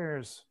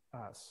inspires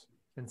us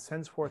and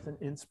sends forth an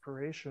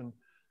inspiration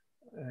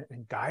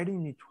and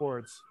guiding me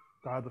towards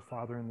God the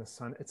Father and the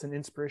Son. It's an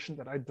inspiration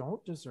that I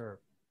don't deserve,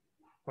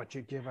 but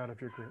you give out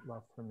of your great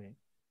love for me.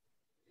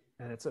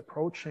 And it's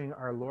approaching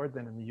our Lord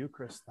then in the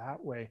Eucharist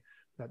that way,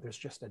 that there's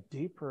just a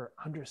deeper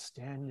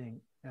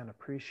understanding and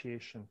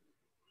appreciation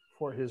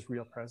for his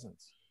real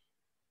presence.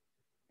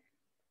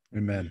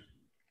 Amen.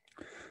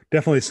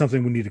 Definitely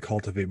something we need to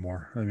cultivate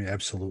more. I mean,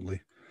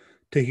 absolutely.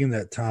 taking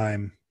that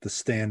time to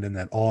stand in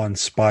that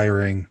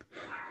awe-inspiring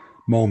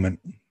moment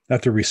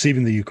after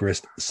receiving the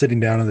Eucharist, sitting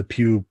down in the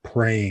pew,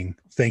 praying,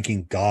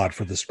 thanking God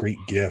for this great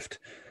gift.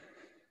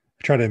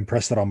 I try to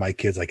impress that on my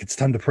kids. Like, it's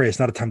time to pray. It's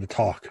not a time to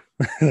talk.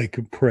 Like,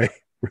 pray,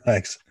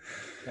 relax.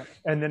 Yeah.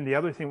 And then the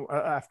other thing,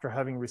 after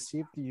having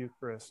received the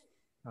Eucharist,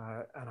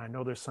 and I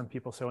know there's some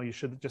people say, "Oh, you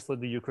should just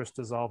let the Eucharist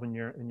dissolve in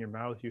your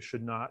mouth. You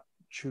should not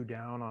chew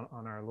down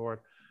on our Lord."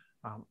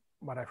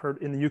 But I've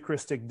heard in the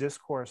Eucharistic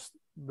discourse,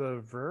 the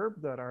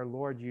verb that our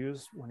Lord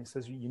used when he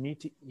says you need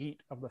to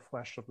eat of the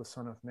flesh of the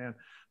Son of Man,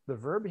 the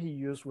verb he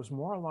used was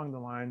more along the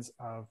lines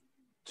of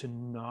to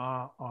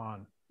gnaw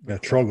on. Yeah,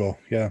 trogo.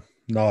 Yeah,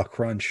 gnaw,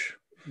 crunch.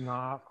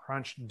 Gnaw,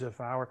 crunch,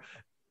 devour,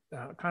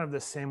 kind of the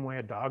same way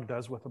a dog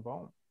does with a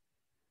bone.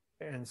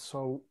 And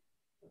so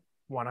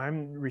when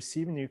I'm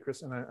receiving the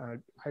Eucharist, and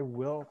I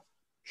will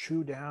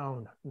chew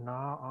down,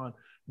 gnaw on,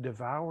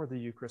 devour the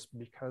Eucharist,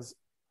 because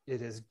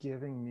it is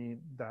giving me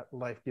that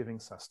life-giving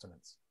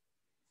sustenance.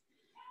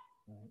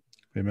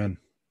 Right? Amen.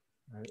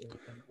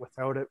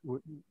 Without it, we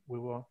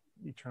will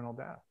eternal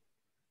death.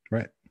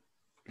 Right.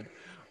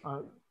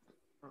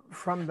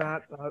 From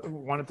that, I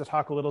wanted to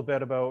talk a little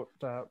bit about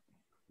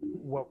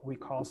what we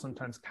call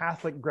sometimes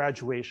Catholic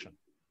graduation.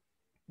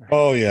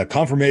 Oh, yeah.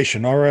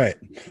 Confirmation. All right.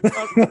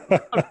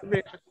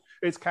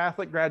 It's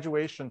Catholic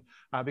graduation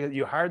because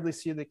you hardly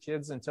see the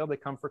kids until they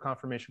come for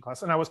confirmation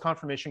class. And I was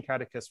confirmation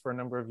catechist for a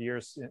number of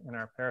years in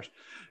our parish.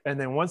 And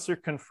then once they're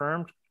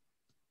confirmed,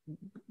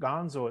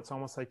 gonzo, it's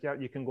almost like, yeah,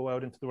 you can go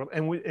out into the world.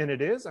 And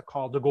it is a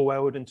call to go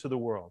out into the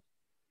world,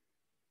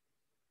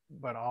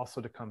 but also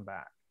to come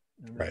back.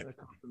 And right. The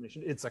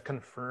confirmation, it's a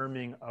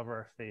confirming of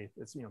our faith.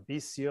 It's,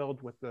 be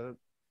sealed with the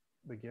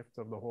gift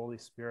of the Holy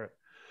Spirit.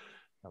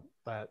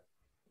 That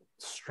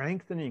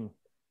strengthening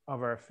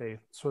of our faith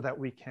so that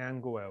we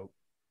can go out.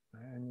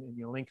 And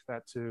you link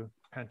that to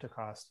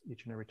Pentecost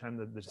each and every time,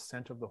 the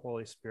descent of the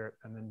Holy Spirit,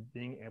 and then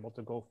being able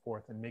to go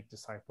forth and make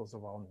disciples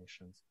of all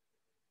nations.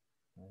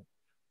 Right?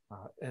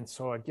 And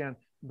so again,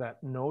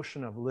 that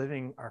notion of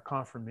living our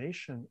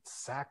confirmation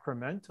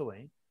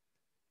sacramentally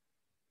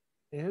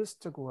is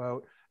to go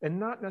out, and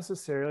not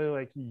necessarily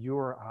like you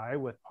or I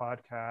with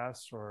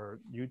podcasts or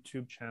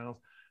YouTube channels,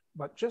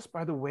 but just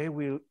by the way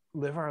we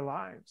live our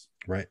lives.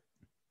 Right.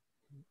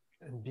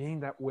 And being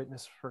that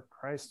witness for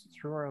Christ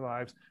through our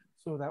lives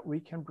so that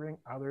we can bring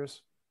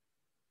others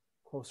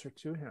closer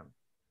to him.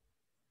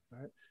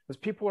 Right? Because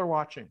people are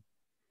watching.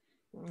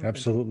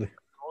 Absolutely.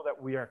 Know that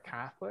we are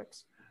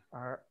Catholics,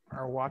 are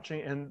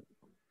watching, and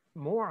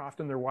more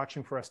often they're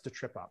watching for us to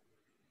trip up.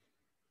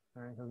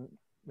 Right?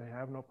 They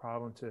have no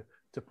problem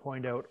to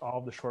point out all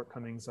the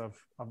shortcomings of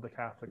the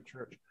Catholic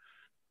Church.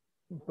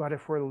 But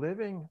if we're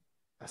living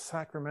a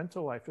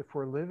sacramental life, if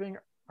we're living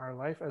our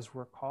life as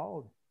we're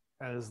called,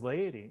 as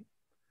laity,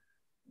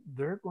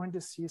 they're going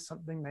to see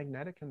something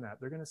magnetic in that.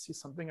 They're going to see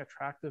something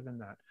attractive in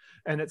that.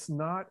 And it's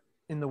not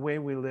in the way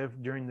we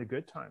live during the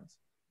good times.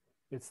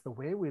 It's the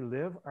way we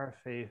live our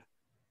faith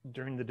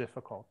during the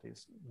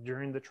difficulties,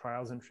 during the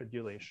trials and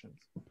tribulations.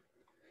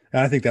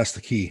 And I think that's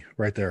the key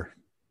right there.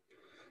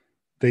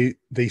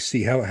 They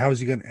see how's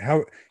he going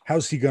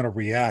to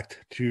react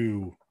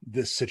to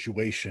this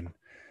situation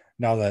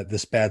now that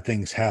this bad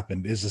thing's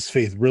happened. Is his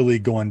faith really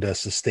going to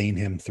sustain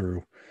him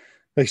through?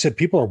 Like I said,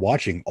 people are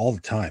watching all the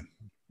time,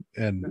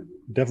 and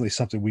definitely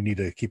something we need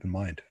to keep in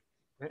mind.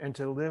 And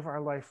to live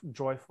our life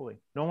joyfully.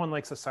 No one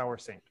likes a sour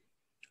saint.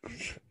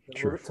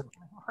 True.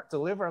 To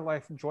live our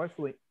life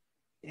joyfully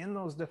in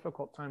those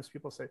difficult times,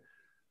 people say,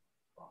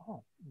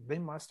 oh, they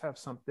must have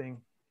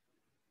something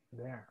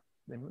there.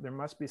 There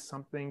must be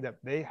something that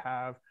they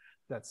have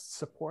that's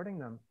supporting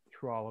them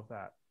through all of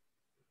that.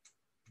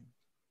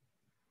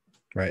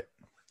 Right.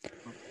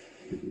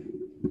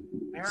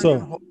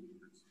 So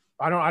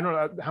I don't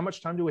know how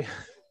much time do we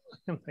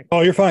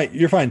Oh, you're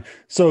fine.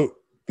 So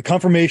the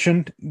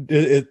confirmation,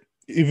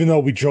 even though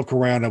we joke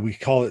around and we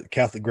call it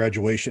Catholic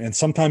graduation, and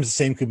sometimes the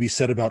same could be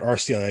said about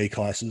RCIA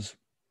classes.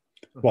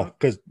 Well,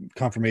 because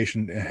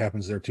confirmation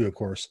happens there too, of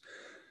course.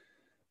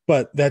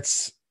 But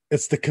it's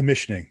the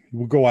commissioning.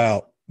 We'll go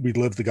out, we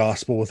live the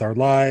gospel with our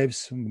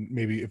lives.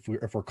 Maybe if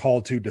we're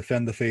called to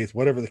defend the faith,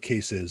 whatever the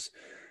case is.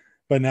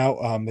 But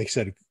now, they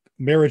said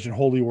marriage and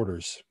holy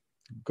orders.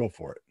 Go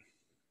for it.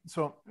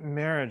 So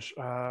marriage,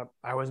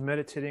 I was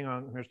meditating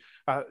on marriage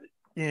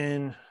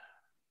in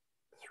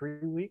 4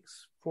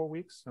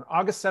 weeks, on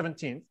August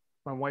 17th,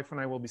 my wife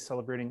and I will be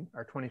celebrating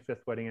our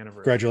 25th wedding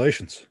anniversary.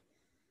 Congratulations.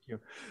 Thank you.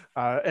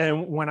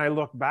 And when I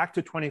look back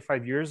to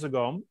 25 years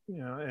ago,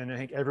 and I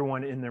think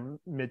everyone in their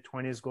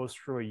mid-20s goes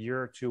through a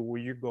year or two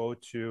where you go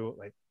to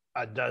like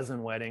a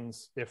dozen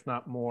weddings, if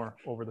not more,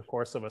 over the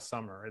course of a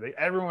summer.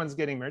 Everyone's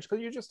getting married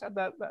because you just had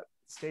that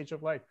stage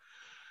of life.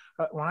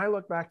 When I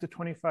look back to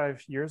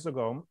 25 years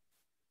ago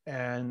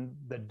and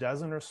the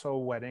dozen or so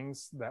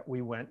weddings that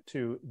we went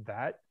to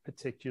that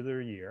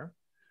particular year,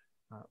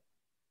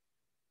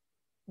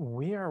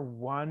 we are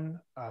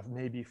one of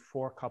maybe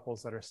 4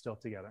 couples that are still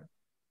together.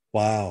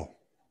 Wow.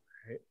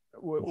 Right?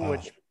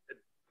 Which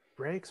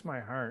breaks my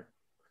heart.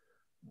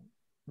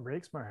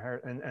 breaks my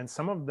heart. And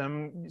some of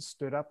them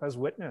stood up as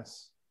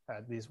witness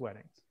at these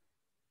weddings,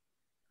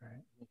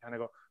 right? You kind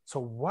of go, so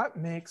what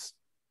makes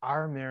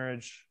our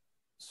marriage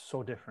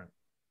so different?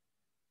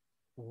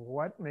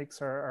 What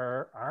makes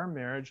our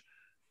marriage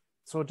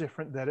so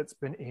different that it's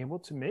been able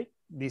to make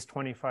these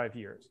 25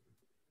 years?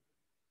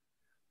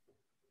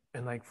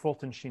 And like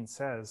Fulton Sheen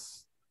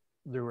says,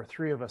 there were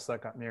 3 of us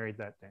that got married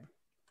that day.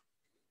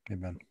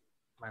 Amen.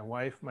 My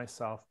wife,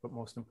 myself, but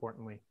most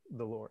importantly,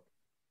 the Lord.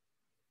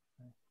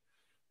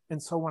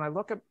 And so when I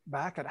look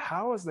back at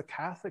how has the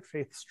Catholic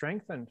faith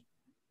strengthened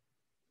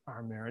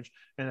our marriage,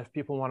 and if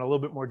people want a little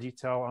bit more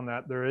detail on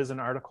that, there is an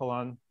article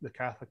on the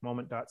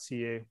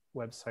catholicmoment.ca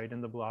website in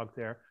the blog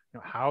there,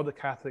 how the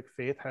Catholic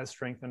faith has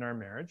strengthened our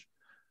marriage.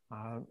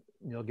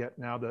 You'll get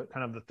now the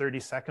kind of the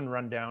 30-second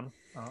rundown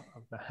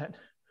of that.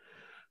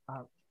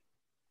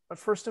 But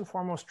first and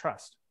foremost,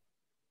 trust.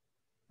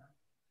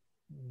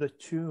 The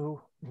 2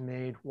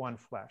 made one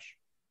flesh.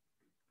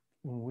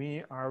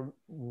 We are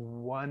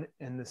one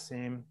and the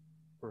same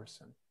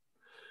person.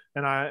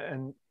 And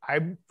I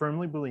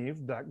firmly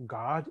believe that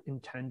God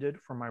intended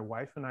for my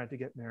wife and I to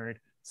get married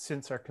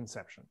since our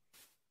conception.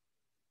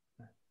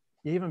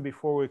 Even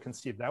before we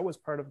conceived, that was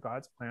part of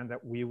God's plan,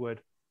 that we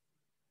would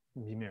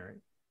be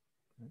married.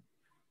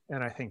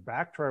 And I think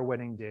back to our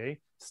wedding day,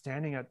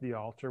 standing at the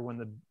altar when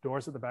the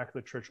doors at the back of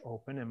the church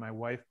opened and my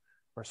wife,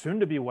 or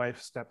soon-to-be wife,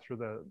 stepped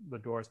through the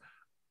doors,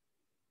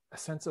 a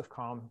sense of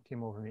calm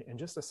came over me, and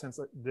just a sense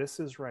that this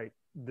is right.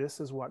 This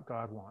is what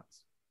God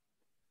wants.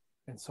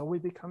 And so we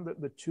become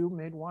the 2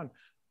 made one.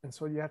 And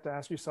so you have to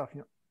ask yourself,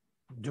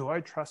 do I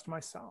trust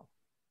myself?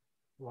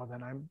 Well,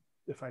 then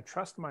if I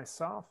trust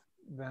myself,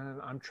 then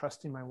I'm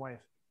trusting my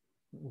wife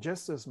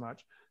just as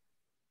much,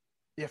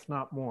 if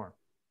not more.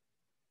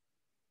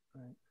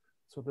 Right?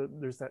 So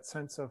there's that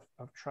sense of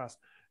trust.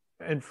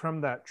 And from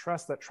that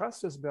trust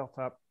is built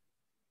up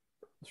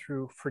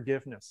through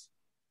forgiveness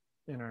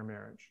in our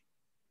marriage.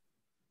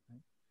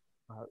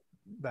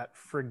 That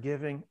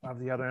forgiving of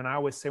the other. And I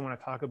always say, when I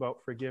talk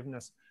about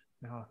forgiveness,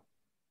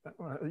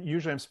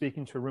 usually I'm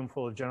speaking to a room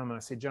full of gentlemen.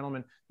 I say,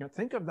 gentlemen,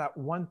 think of that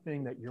one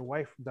thing that your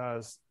wife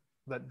does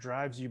that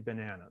drives you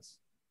bananas,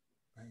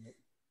 right? That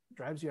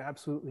drives you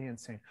absolutely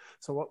insane.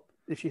 So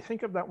if you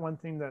think of that one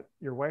thing that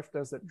your wife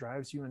does that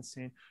drives you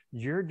insane,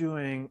 you're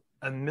doing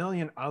a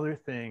million other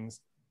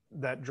things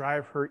that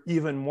drive her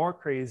even more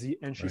crazy,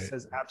 and she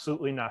says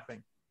absolutely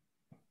nothing,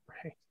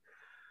 right?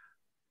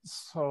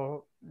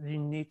 So you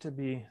need to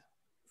be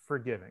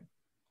forgiving,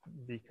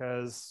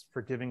 because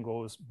forgiving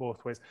goes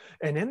both ways.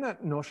 And in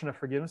that notion of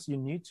forgiveness, you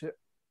need to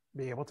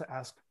be able to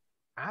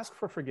ask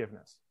for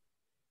forgiveness,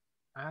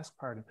 ask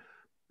pardon,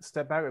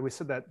 step back. We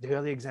said that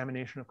daily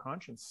examination of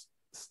conscience.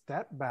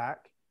 Step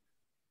back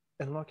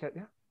and look at,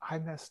 I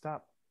messed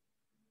up.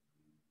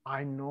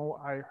 I know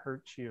I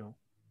hurt you,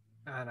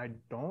 and I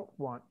don't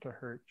want to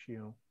hurt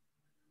you.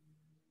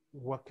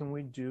 What can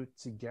we do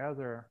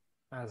together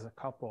as a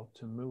couple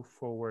to move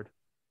forward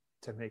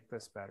to make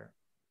this better?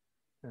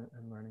 And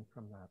learning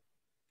from that.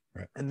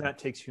 Right. And that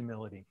takes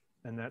humility.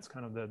 And that's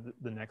kind of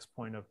the next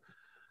point of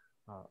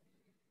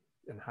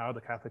and how the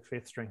Catholic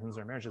faith strengthens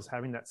our marriage, is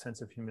having that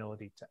sense of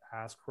humility to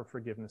ask for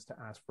forgiveness, to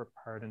ask for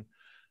pardon.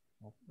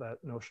 That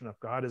notion of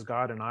God is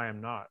God and I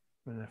am not.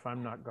 And if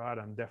I'm not God,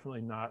 I'm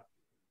definitely not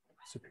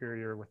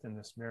superior within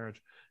this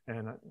marriage.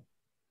 And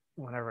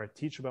whenever I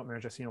teach about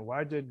marriage, I say,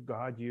 why did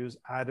God use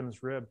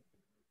Adam's rib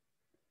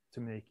to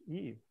make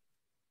Eve?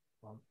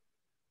 Well,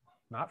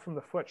 not from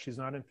the foot, she's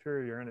not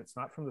inferior, and it's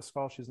not from the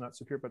skull, she's not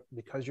superior, but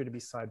because you're to be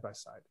side by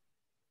side,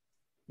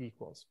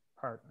 equals,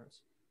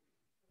 partners.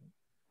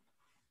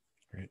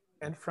 Great.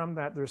 And from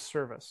that, there's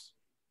service.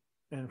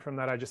 And from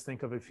that, I just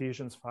think of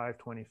Ephesians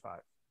 5:25.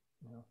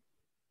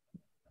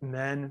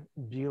 Men,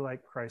 be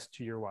like Christ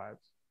to your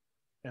wives.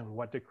 And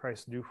what did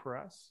Christ do for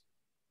us?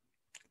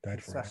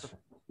 Died for us.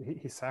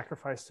 He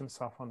sacrificed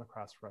himself on the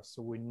cross for us.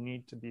 So we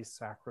need to be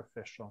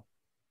sacrificial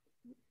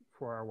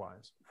for our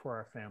wives, for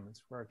our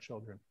families, for our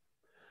children.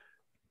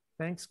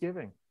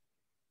 Thanksgiving.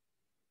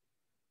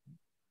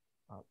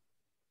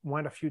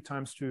 Went a few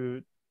times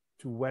to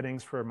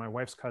weddings for my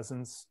wife's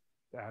cousins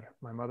at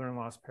my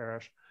mother-in-law's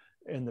parish,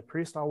 and the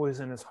priest always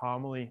in his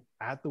homily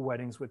at the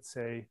weddings would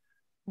say,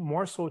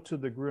 more so to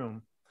the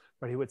groom,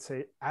 but he would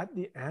say, at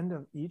the end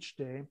of each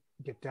day,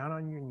 get down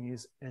on your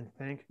knees and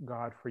thank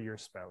God for your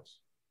spouse.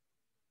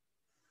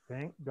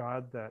 Thank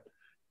God that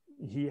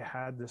he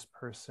had this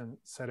person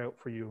set out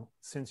for you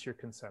since your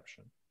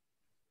conception.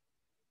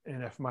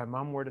 And if my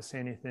mom were to say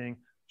anything,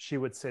 she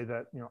would say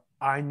that,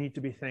 I need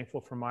to be thankful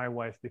for my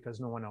wife because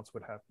no one else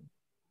would have me,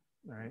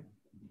 right?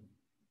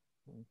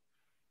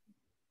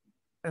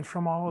 And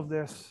from all of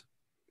this,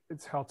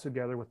 it's held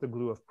together with the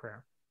glue of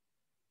prayer.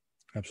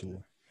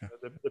 Absolutely. Yeah.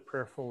 The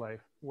prayerful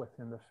life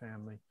within the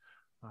family.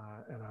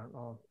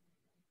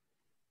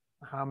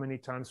 How many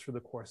times through the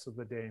course of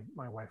the day,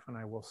 my wife and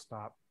I will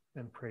stop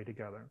and pray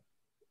together.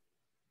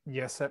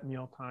 Yes, at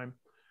mealtime,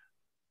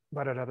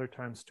 but at other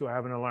times too. I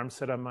have an alarm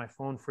set on my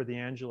phone for the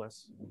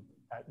Angelus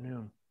at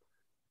noon.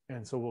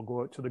 And so we'll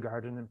go out to the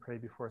garden and pray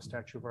before a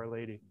statue of Our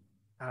Lady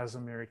as a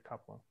married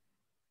couple.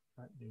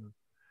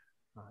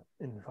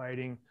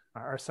 Inviting,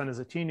 our son is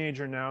a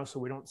teenager now, so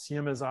we don't see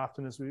him as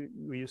often as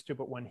we used to,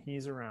 but when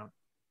he's around,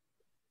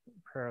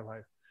 prayer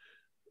life.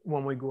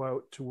 When we go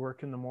out to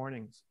work in the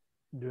mornings,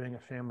 doing a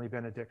family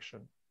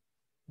benediction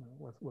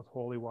with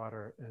holy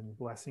water and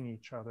blessing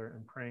each other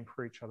and praying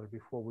for each other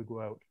before we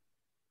go out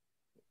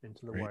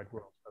into the wide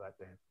world for that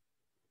day.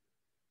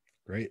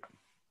 Great.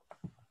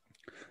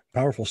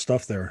 Powerful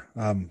stuff there.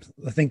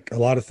 I think a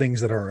lot of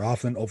things that are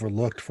often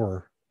overlooked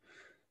for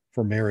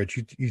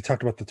marriage, you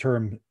talked about the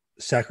term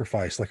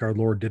sacrifice, like our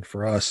Lord did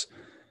for us.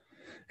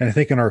 And I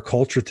think in our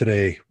culture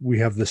today, we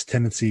have this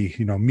tendency,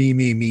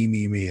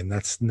 me, and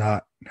that's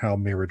not how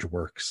marriage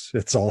works.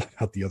 It's all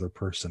about the other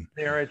person.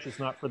 Marriage is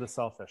not for the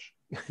selfish.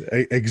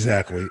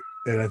 Exactly.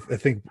 And I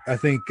think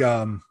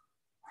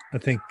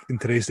in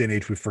today's day and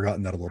age, we've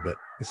forgotten that a little bit,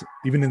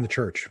 even in the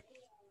church.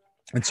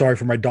 And sorry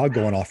for my dog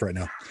going off right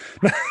now.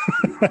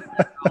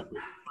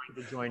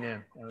 To join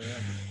in.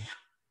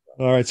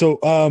 All right. So,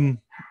 and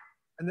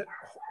the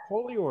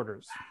holy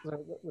orders,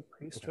 the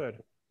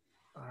priesthood,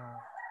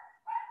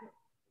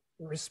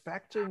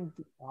 respecting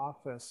the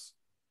office,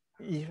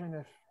 even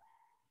if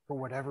for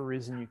whatever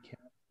reason you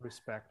can't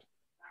respect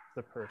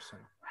the person.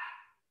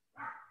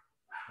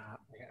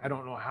 I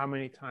don't know how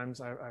many times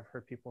I've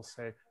heard people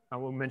say, I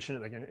will mention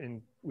it again,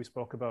 and we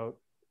spoke about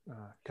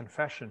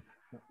confession.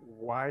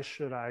 Why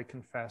should I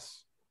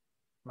confess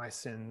my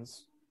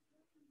sins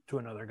to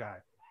another guy?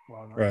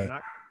 Well, no, you're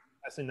not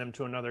confessing them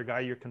to another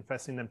guy, you're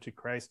confessing them to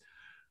Christ.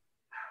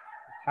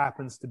 It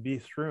happens to be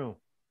through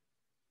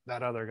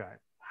that other guy.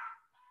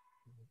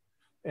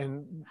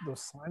 And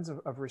those signs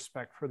of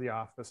respect for the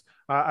office.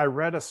 I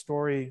read a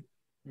story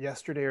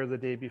yesterday or the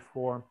day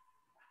before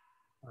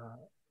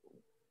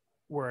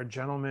where a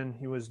gentleman,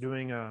 he was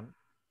doing an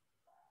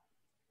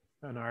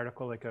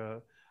article, like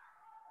a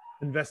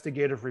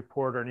investigative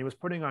reporter, and he was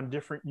putting on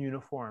different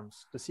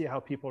uniforms to see how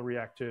people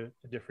react to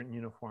different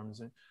uniforms,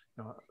 and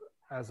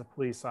as a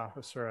police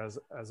officer,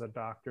 as a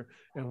doctor.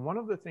 And one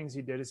of the things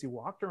he did is he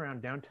walked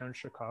around downtown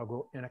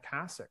Chicago in a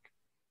cassock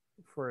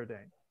for a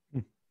day.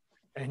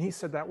 And he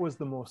said that was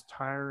the most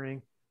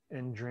tiring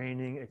and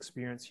draining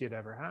experience he had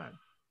ever had,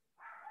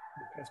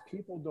 because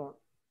people don't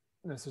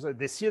necessarily,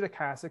 they see the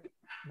cassock,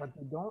 but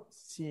they don't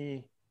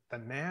see the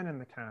man in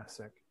the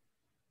cassock.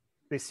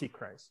 They see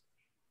Christ.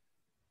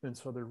 And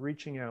so they're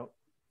reaching out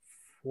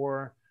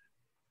for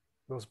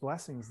those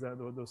blessings,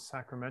 those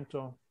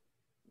sacramental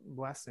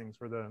blessings,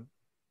 or the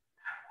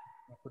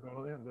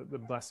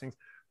blessings.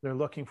 They're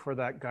looking for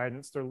that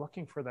guidance. They're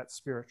looking for that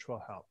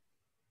spiritual help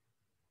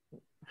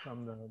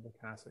from the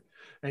cassock.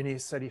 And he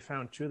said he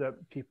found too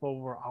that people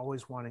were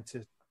always wanting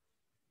to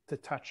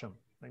touch him,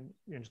 like,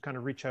 just kind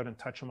of reach out and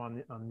touch him on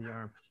the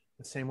arm.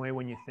 The same way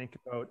when you think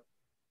about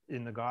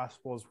in the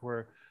Gospels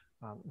where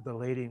the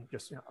lady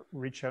just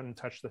reach out and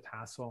touch the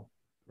tassel.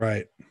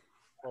 Right.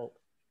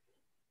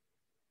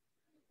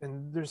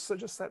 And there's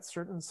just that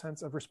certain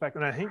sense of respect.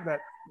 And I think that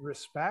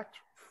respect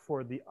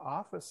for the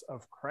office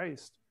of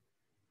Christ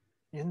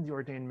in the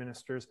ordained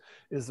ministers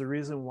is the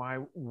reason why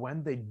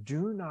when they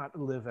do not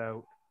live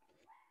out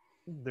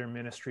their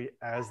ministry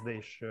as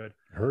they should,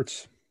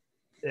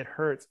 it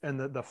hurts, and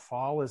the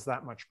fall is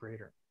that much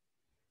greater.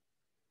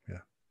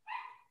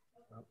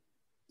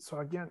 So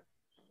again,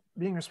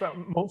 being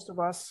respectful, most of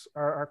us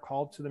are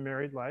called to the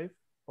married life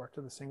or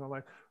to the single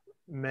life.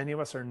 Many of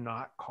us are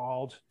not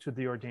called to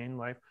the ordained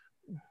life,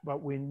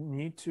 but we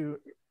need to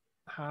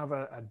have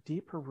a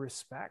deeper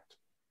respect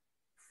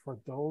for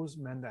those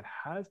men that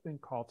have been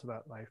called to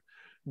that life,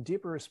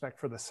 deeper respect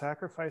for the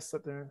sacrifice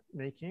that they're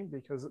making,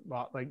 because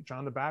like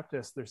John the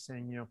Baptist, they're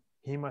saying,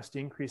 he must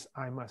increase,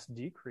 I must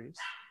decrease.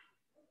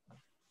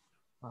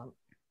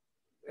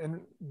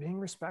 And being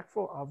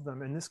respectful of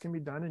them. And this can be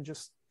done in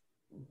just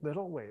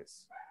little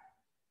ways.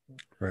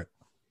 Right.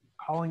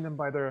 Calling them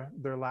by their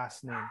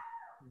last name.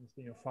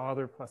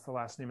 Father plus the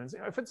last name. And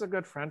if it's a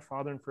good friend,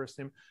 father and first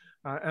name.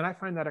 And I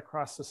find that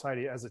across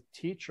society as a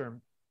teacher,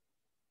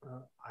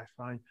 I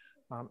find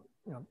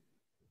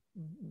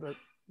the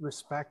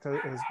respect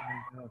is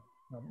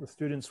the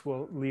students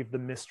will leave the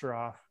Mr.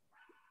 off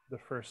the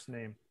first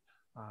name.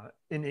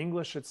 In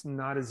English, it's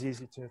not as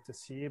easy to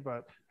see,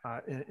 but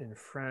in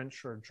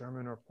French or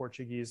German or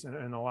Portuguese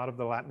and a lot of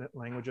the Latin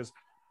languages,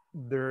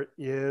 there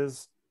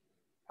is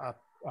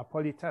a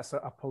politesse,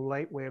 a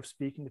polite way of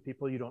speaking to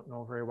people you don't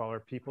know very well, or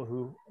people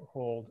who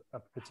hold a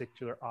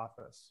particular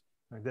office.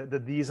 The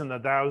these and the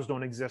thous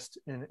don't exist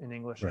in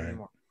English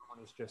anymore.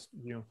 One is just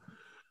you.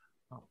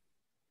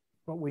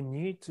 But we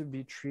need to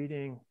be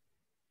treating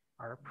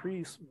our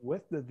priests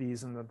with the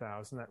these and the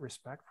thous and that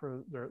respect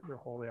for their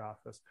holy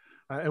office.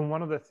 And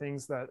one of the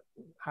things that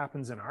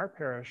happens in our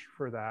parish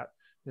for that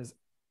is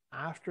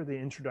after the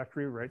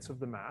introductory rites of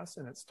the Mass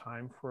and it's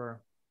time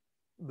for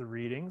the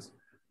readings,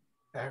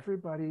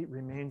 everybody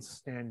remains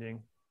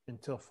standing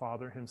until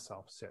Father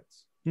himself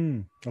sits.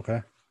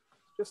 Okay.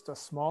 Just a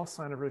small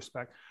sign of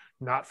respect,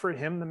 not for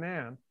him, the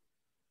man,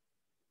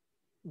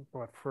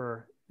 but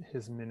for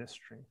his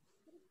ministry,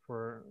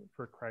 for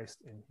Christ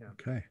in him.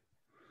 Okay.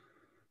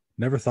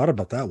 Never thought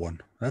about that one.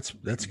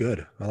 That's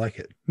good. I like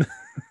it.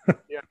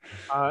 Yeah.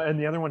 And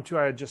the other one too,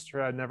 I had just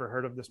heard, I'd never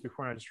heard of this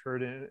before. I just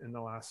heard it in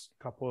the last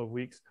couple of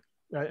weeks.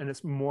 And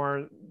it's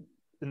more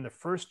in the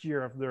first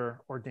year of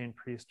their ordained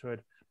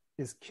priesthood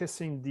is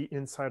kissing the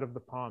inside of the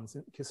palms,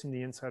 kissing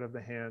the inside of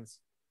the hands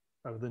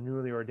of the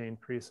newly ordained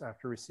priests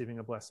after receiving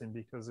a blessing,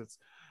 because it's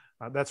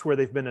that's where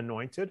they've been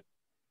anointed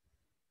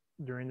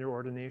during their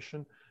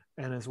ordination.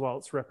 And as well,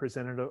 it's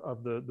representative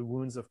of the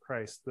wounds of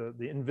Christ,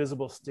 the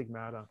invisible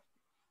stigmata,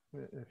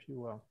 if you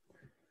will.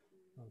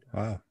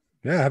 Wow.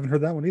 Yeah, I haven't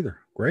heard that one either.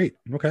 Great.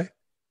 Okay.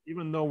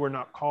 Even though we're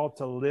not called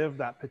to live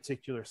that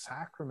particular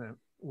sacrament,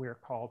 we're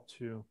called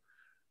to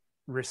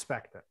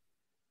respect it.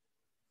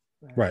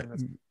 Right.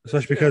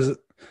 Especially because of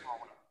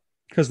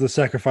the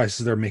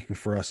sacrifices they're making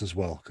for us as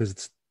well, because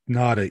it's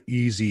not an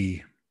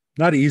easy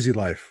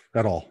life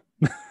at all.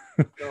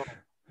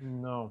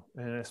 No.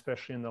 And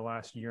especially in the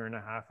last year and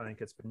a half, I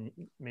think it's been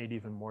made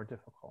even more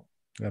difficult.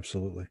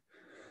 Absolutely.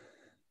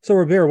 So,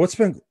 Robert,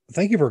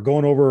 thank you for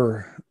going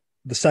over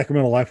the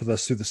sacramental life with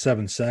us through the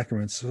 7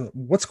 sacraments.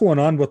 What's going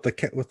on with the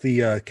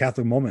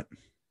Catholic moment?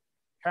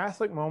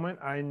 Catholic moment,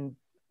 I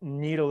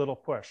need a little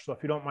push. So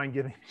if you don't mind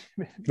giving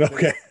me,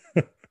 okay.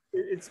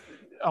 It's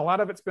a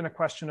lot of it's been a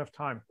question of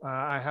time.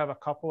 I have a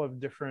couple of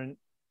different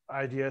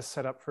ideas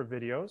set up for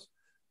videos,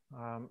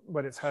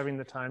 but it's having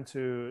the time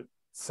to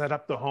set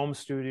up the home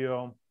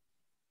studio,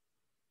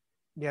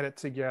 get it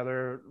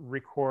together,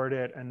 record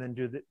it, and then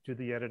do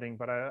the editing.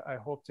 But I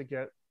hope to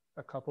get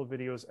a couple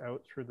videos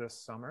out through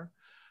this summer.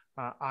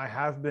 I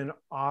have been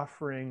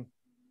offering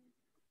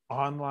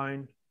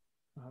online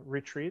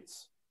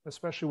retreats,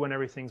 especially when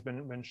everything's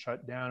been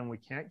shut down and we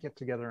can't get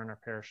together in our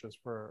parishes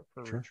for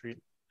Sure. retreat.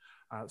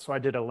 So I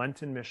did a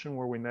Lenten mission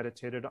where we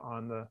meditated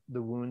on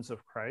the wounds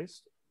of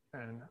Christ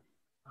and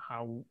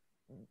how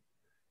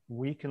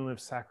we can live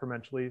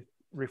sacramentally,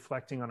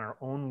 reflecting on our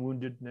own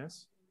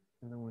woundedness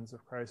in the wounds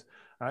of Christ.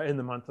 In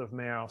the month of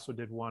May, I also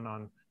did one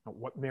on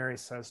what Mary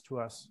says to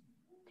us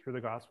through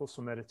the gospel.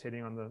 So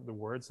meditating on the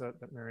words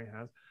that Mary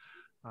has.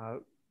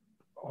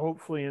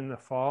 Hopefully in the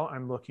fall,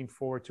 I'm looking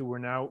forward to, we're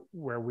now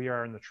where we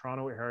are in the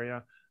Toronto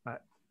area,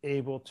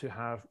 able to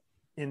have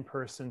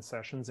in-person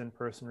sessions,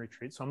 in-person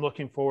retreats. So I'm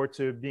looking forward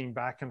to being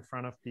back in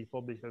front of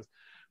people, because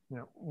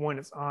when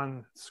it's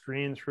on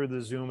screen through the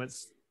Zoom,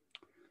 it's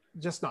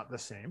just not the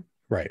same.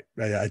 Right.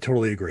 I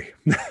totally agree.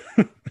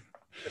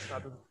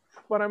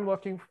 But I'm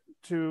looking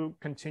to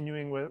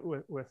continuing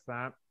with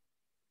that.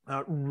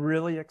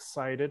 Really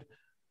excited.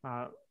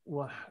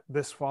 Well,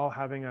 this fall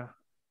having a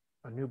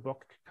new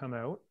book come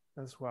out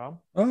as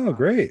well. Oh,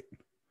 great.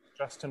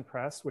 Justin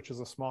Press, which is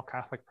a small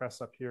Catholic press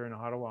up here in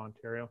Ottawa,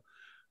 Ontario.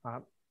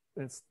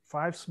 It's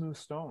 5 smooth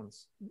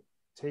stones,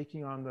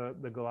 taking on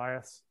the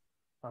Goliaths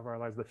of our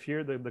lives,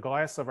 the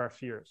Goliaths of our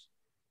fears.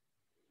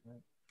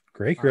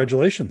 Great.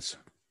 Congratulations.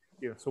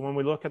 Thank you. So when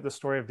we look at the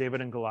story of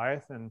David and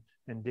Goliath, and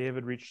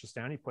David reaches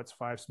down, he puts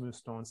 5 smooth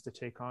stones to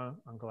take on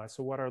Goliath.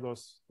 So what are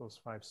those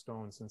 5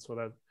 stones?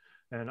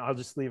 And I'll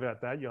just leave it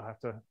at that. You'll have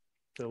to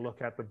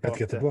look at the book.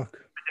 Get the book.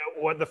 Find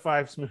out what the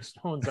 5 smooth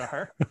stones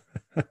are.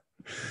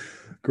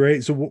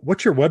 Great. So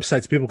what's your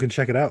website so people can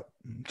check out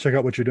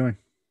what you're doing?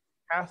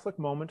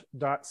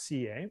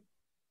 CatholicMoment.ca.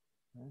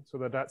 So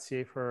the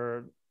 .ca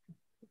for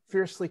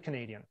fiercely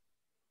Canadian.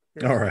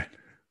 All right.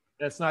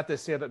 That's not to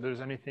say that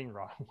there's anything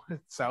wrong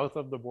with south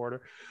of the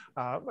border,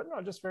 but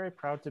no, just very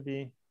proud to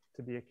be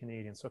a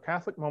Canadian. So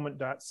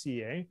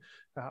CatholicMoment.ca.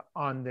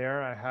 On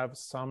there, I have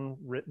some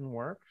written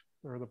work,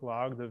 or the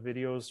blog, the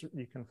videos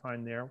you can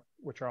find there,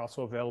 which are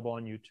also available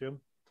on YouTube.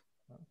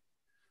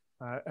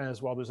 And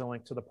as well, there's a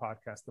link to the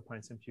podcast, the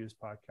Pints and Pews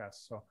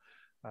podcast. So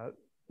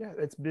yeah,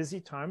 it's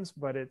busy times,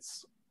 but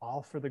it's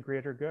all for the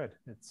greater good.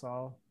 It's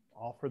all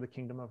for the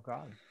kingdom of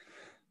God.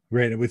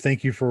 Great. And we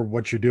thank you for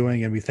what you're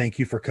doing, and we thank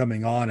you for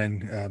coming on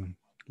and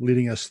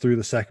leading us through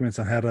the sacraments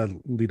on how to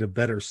lead a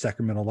better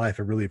sacramental life.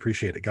 I really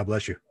appreciate it. God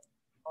bless you.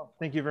 Oh,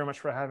 thank you very much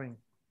for having me.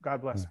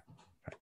 God bless.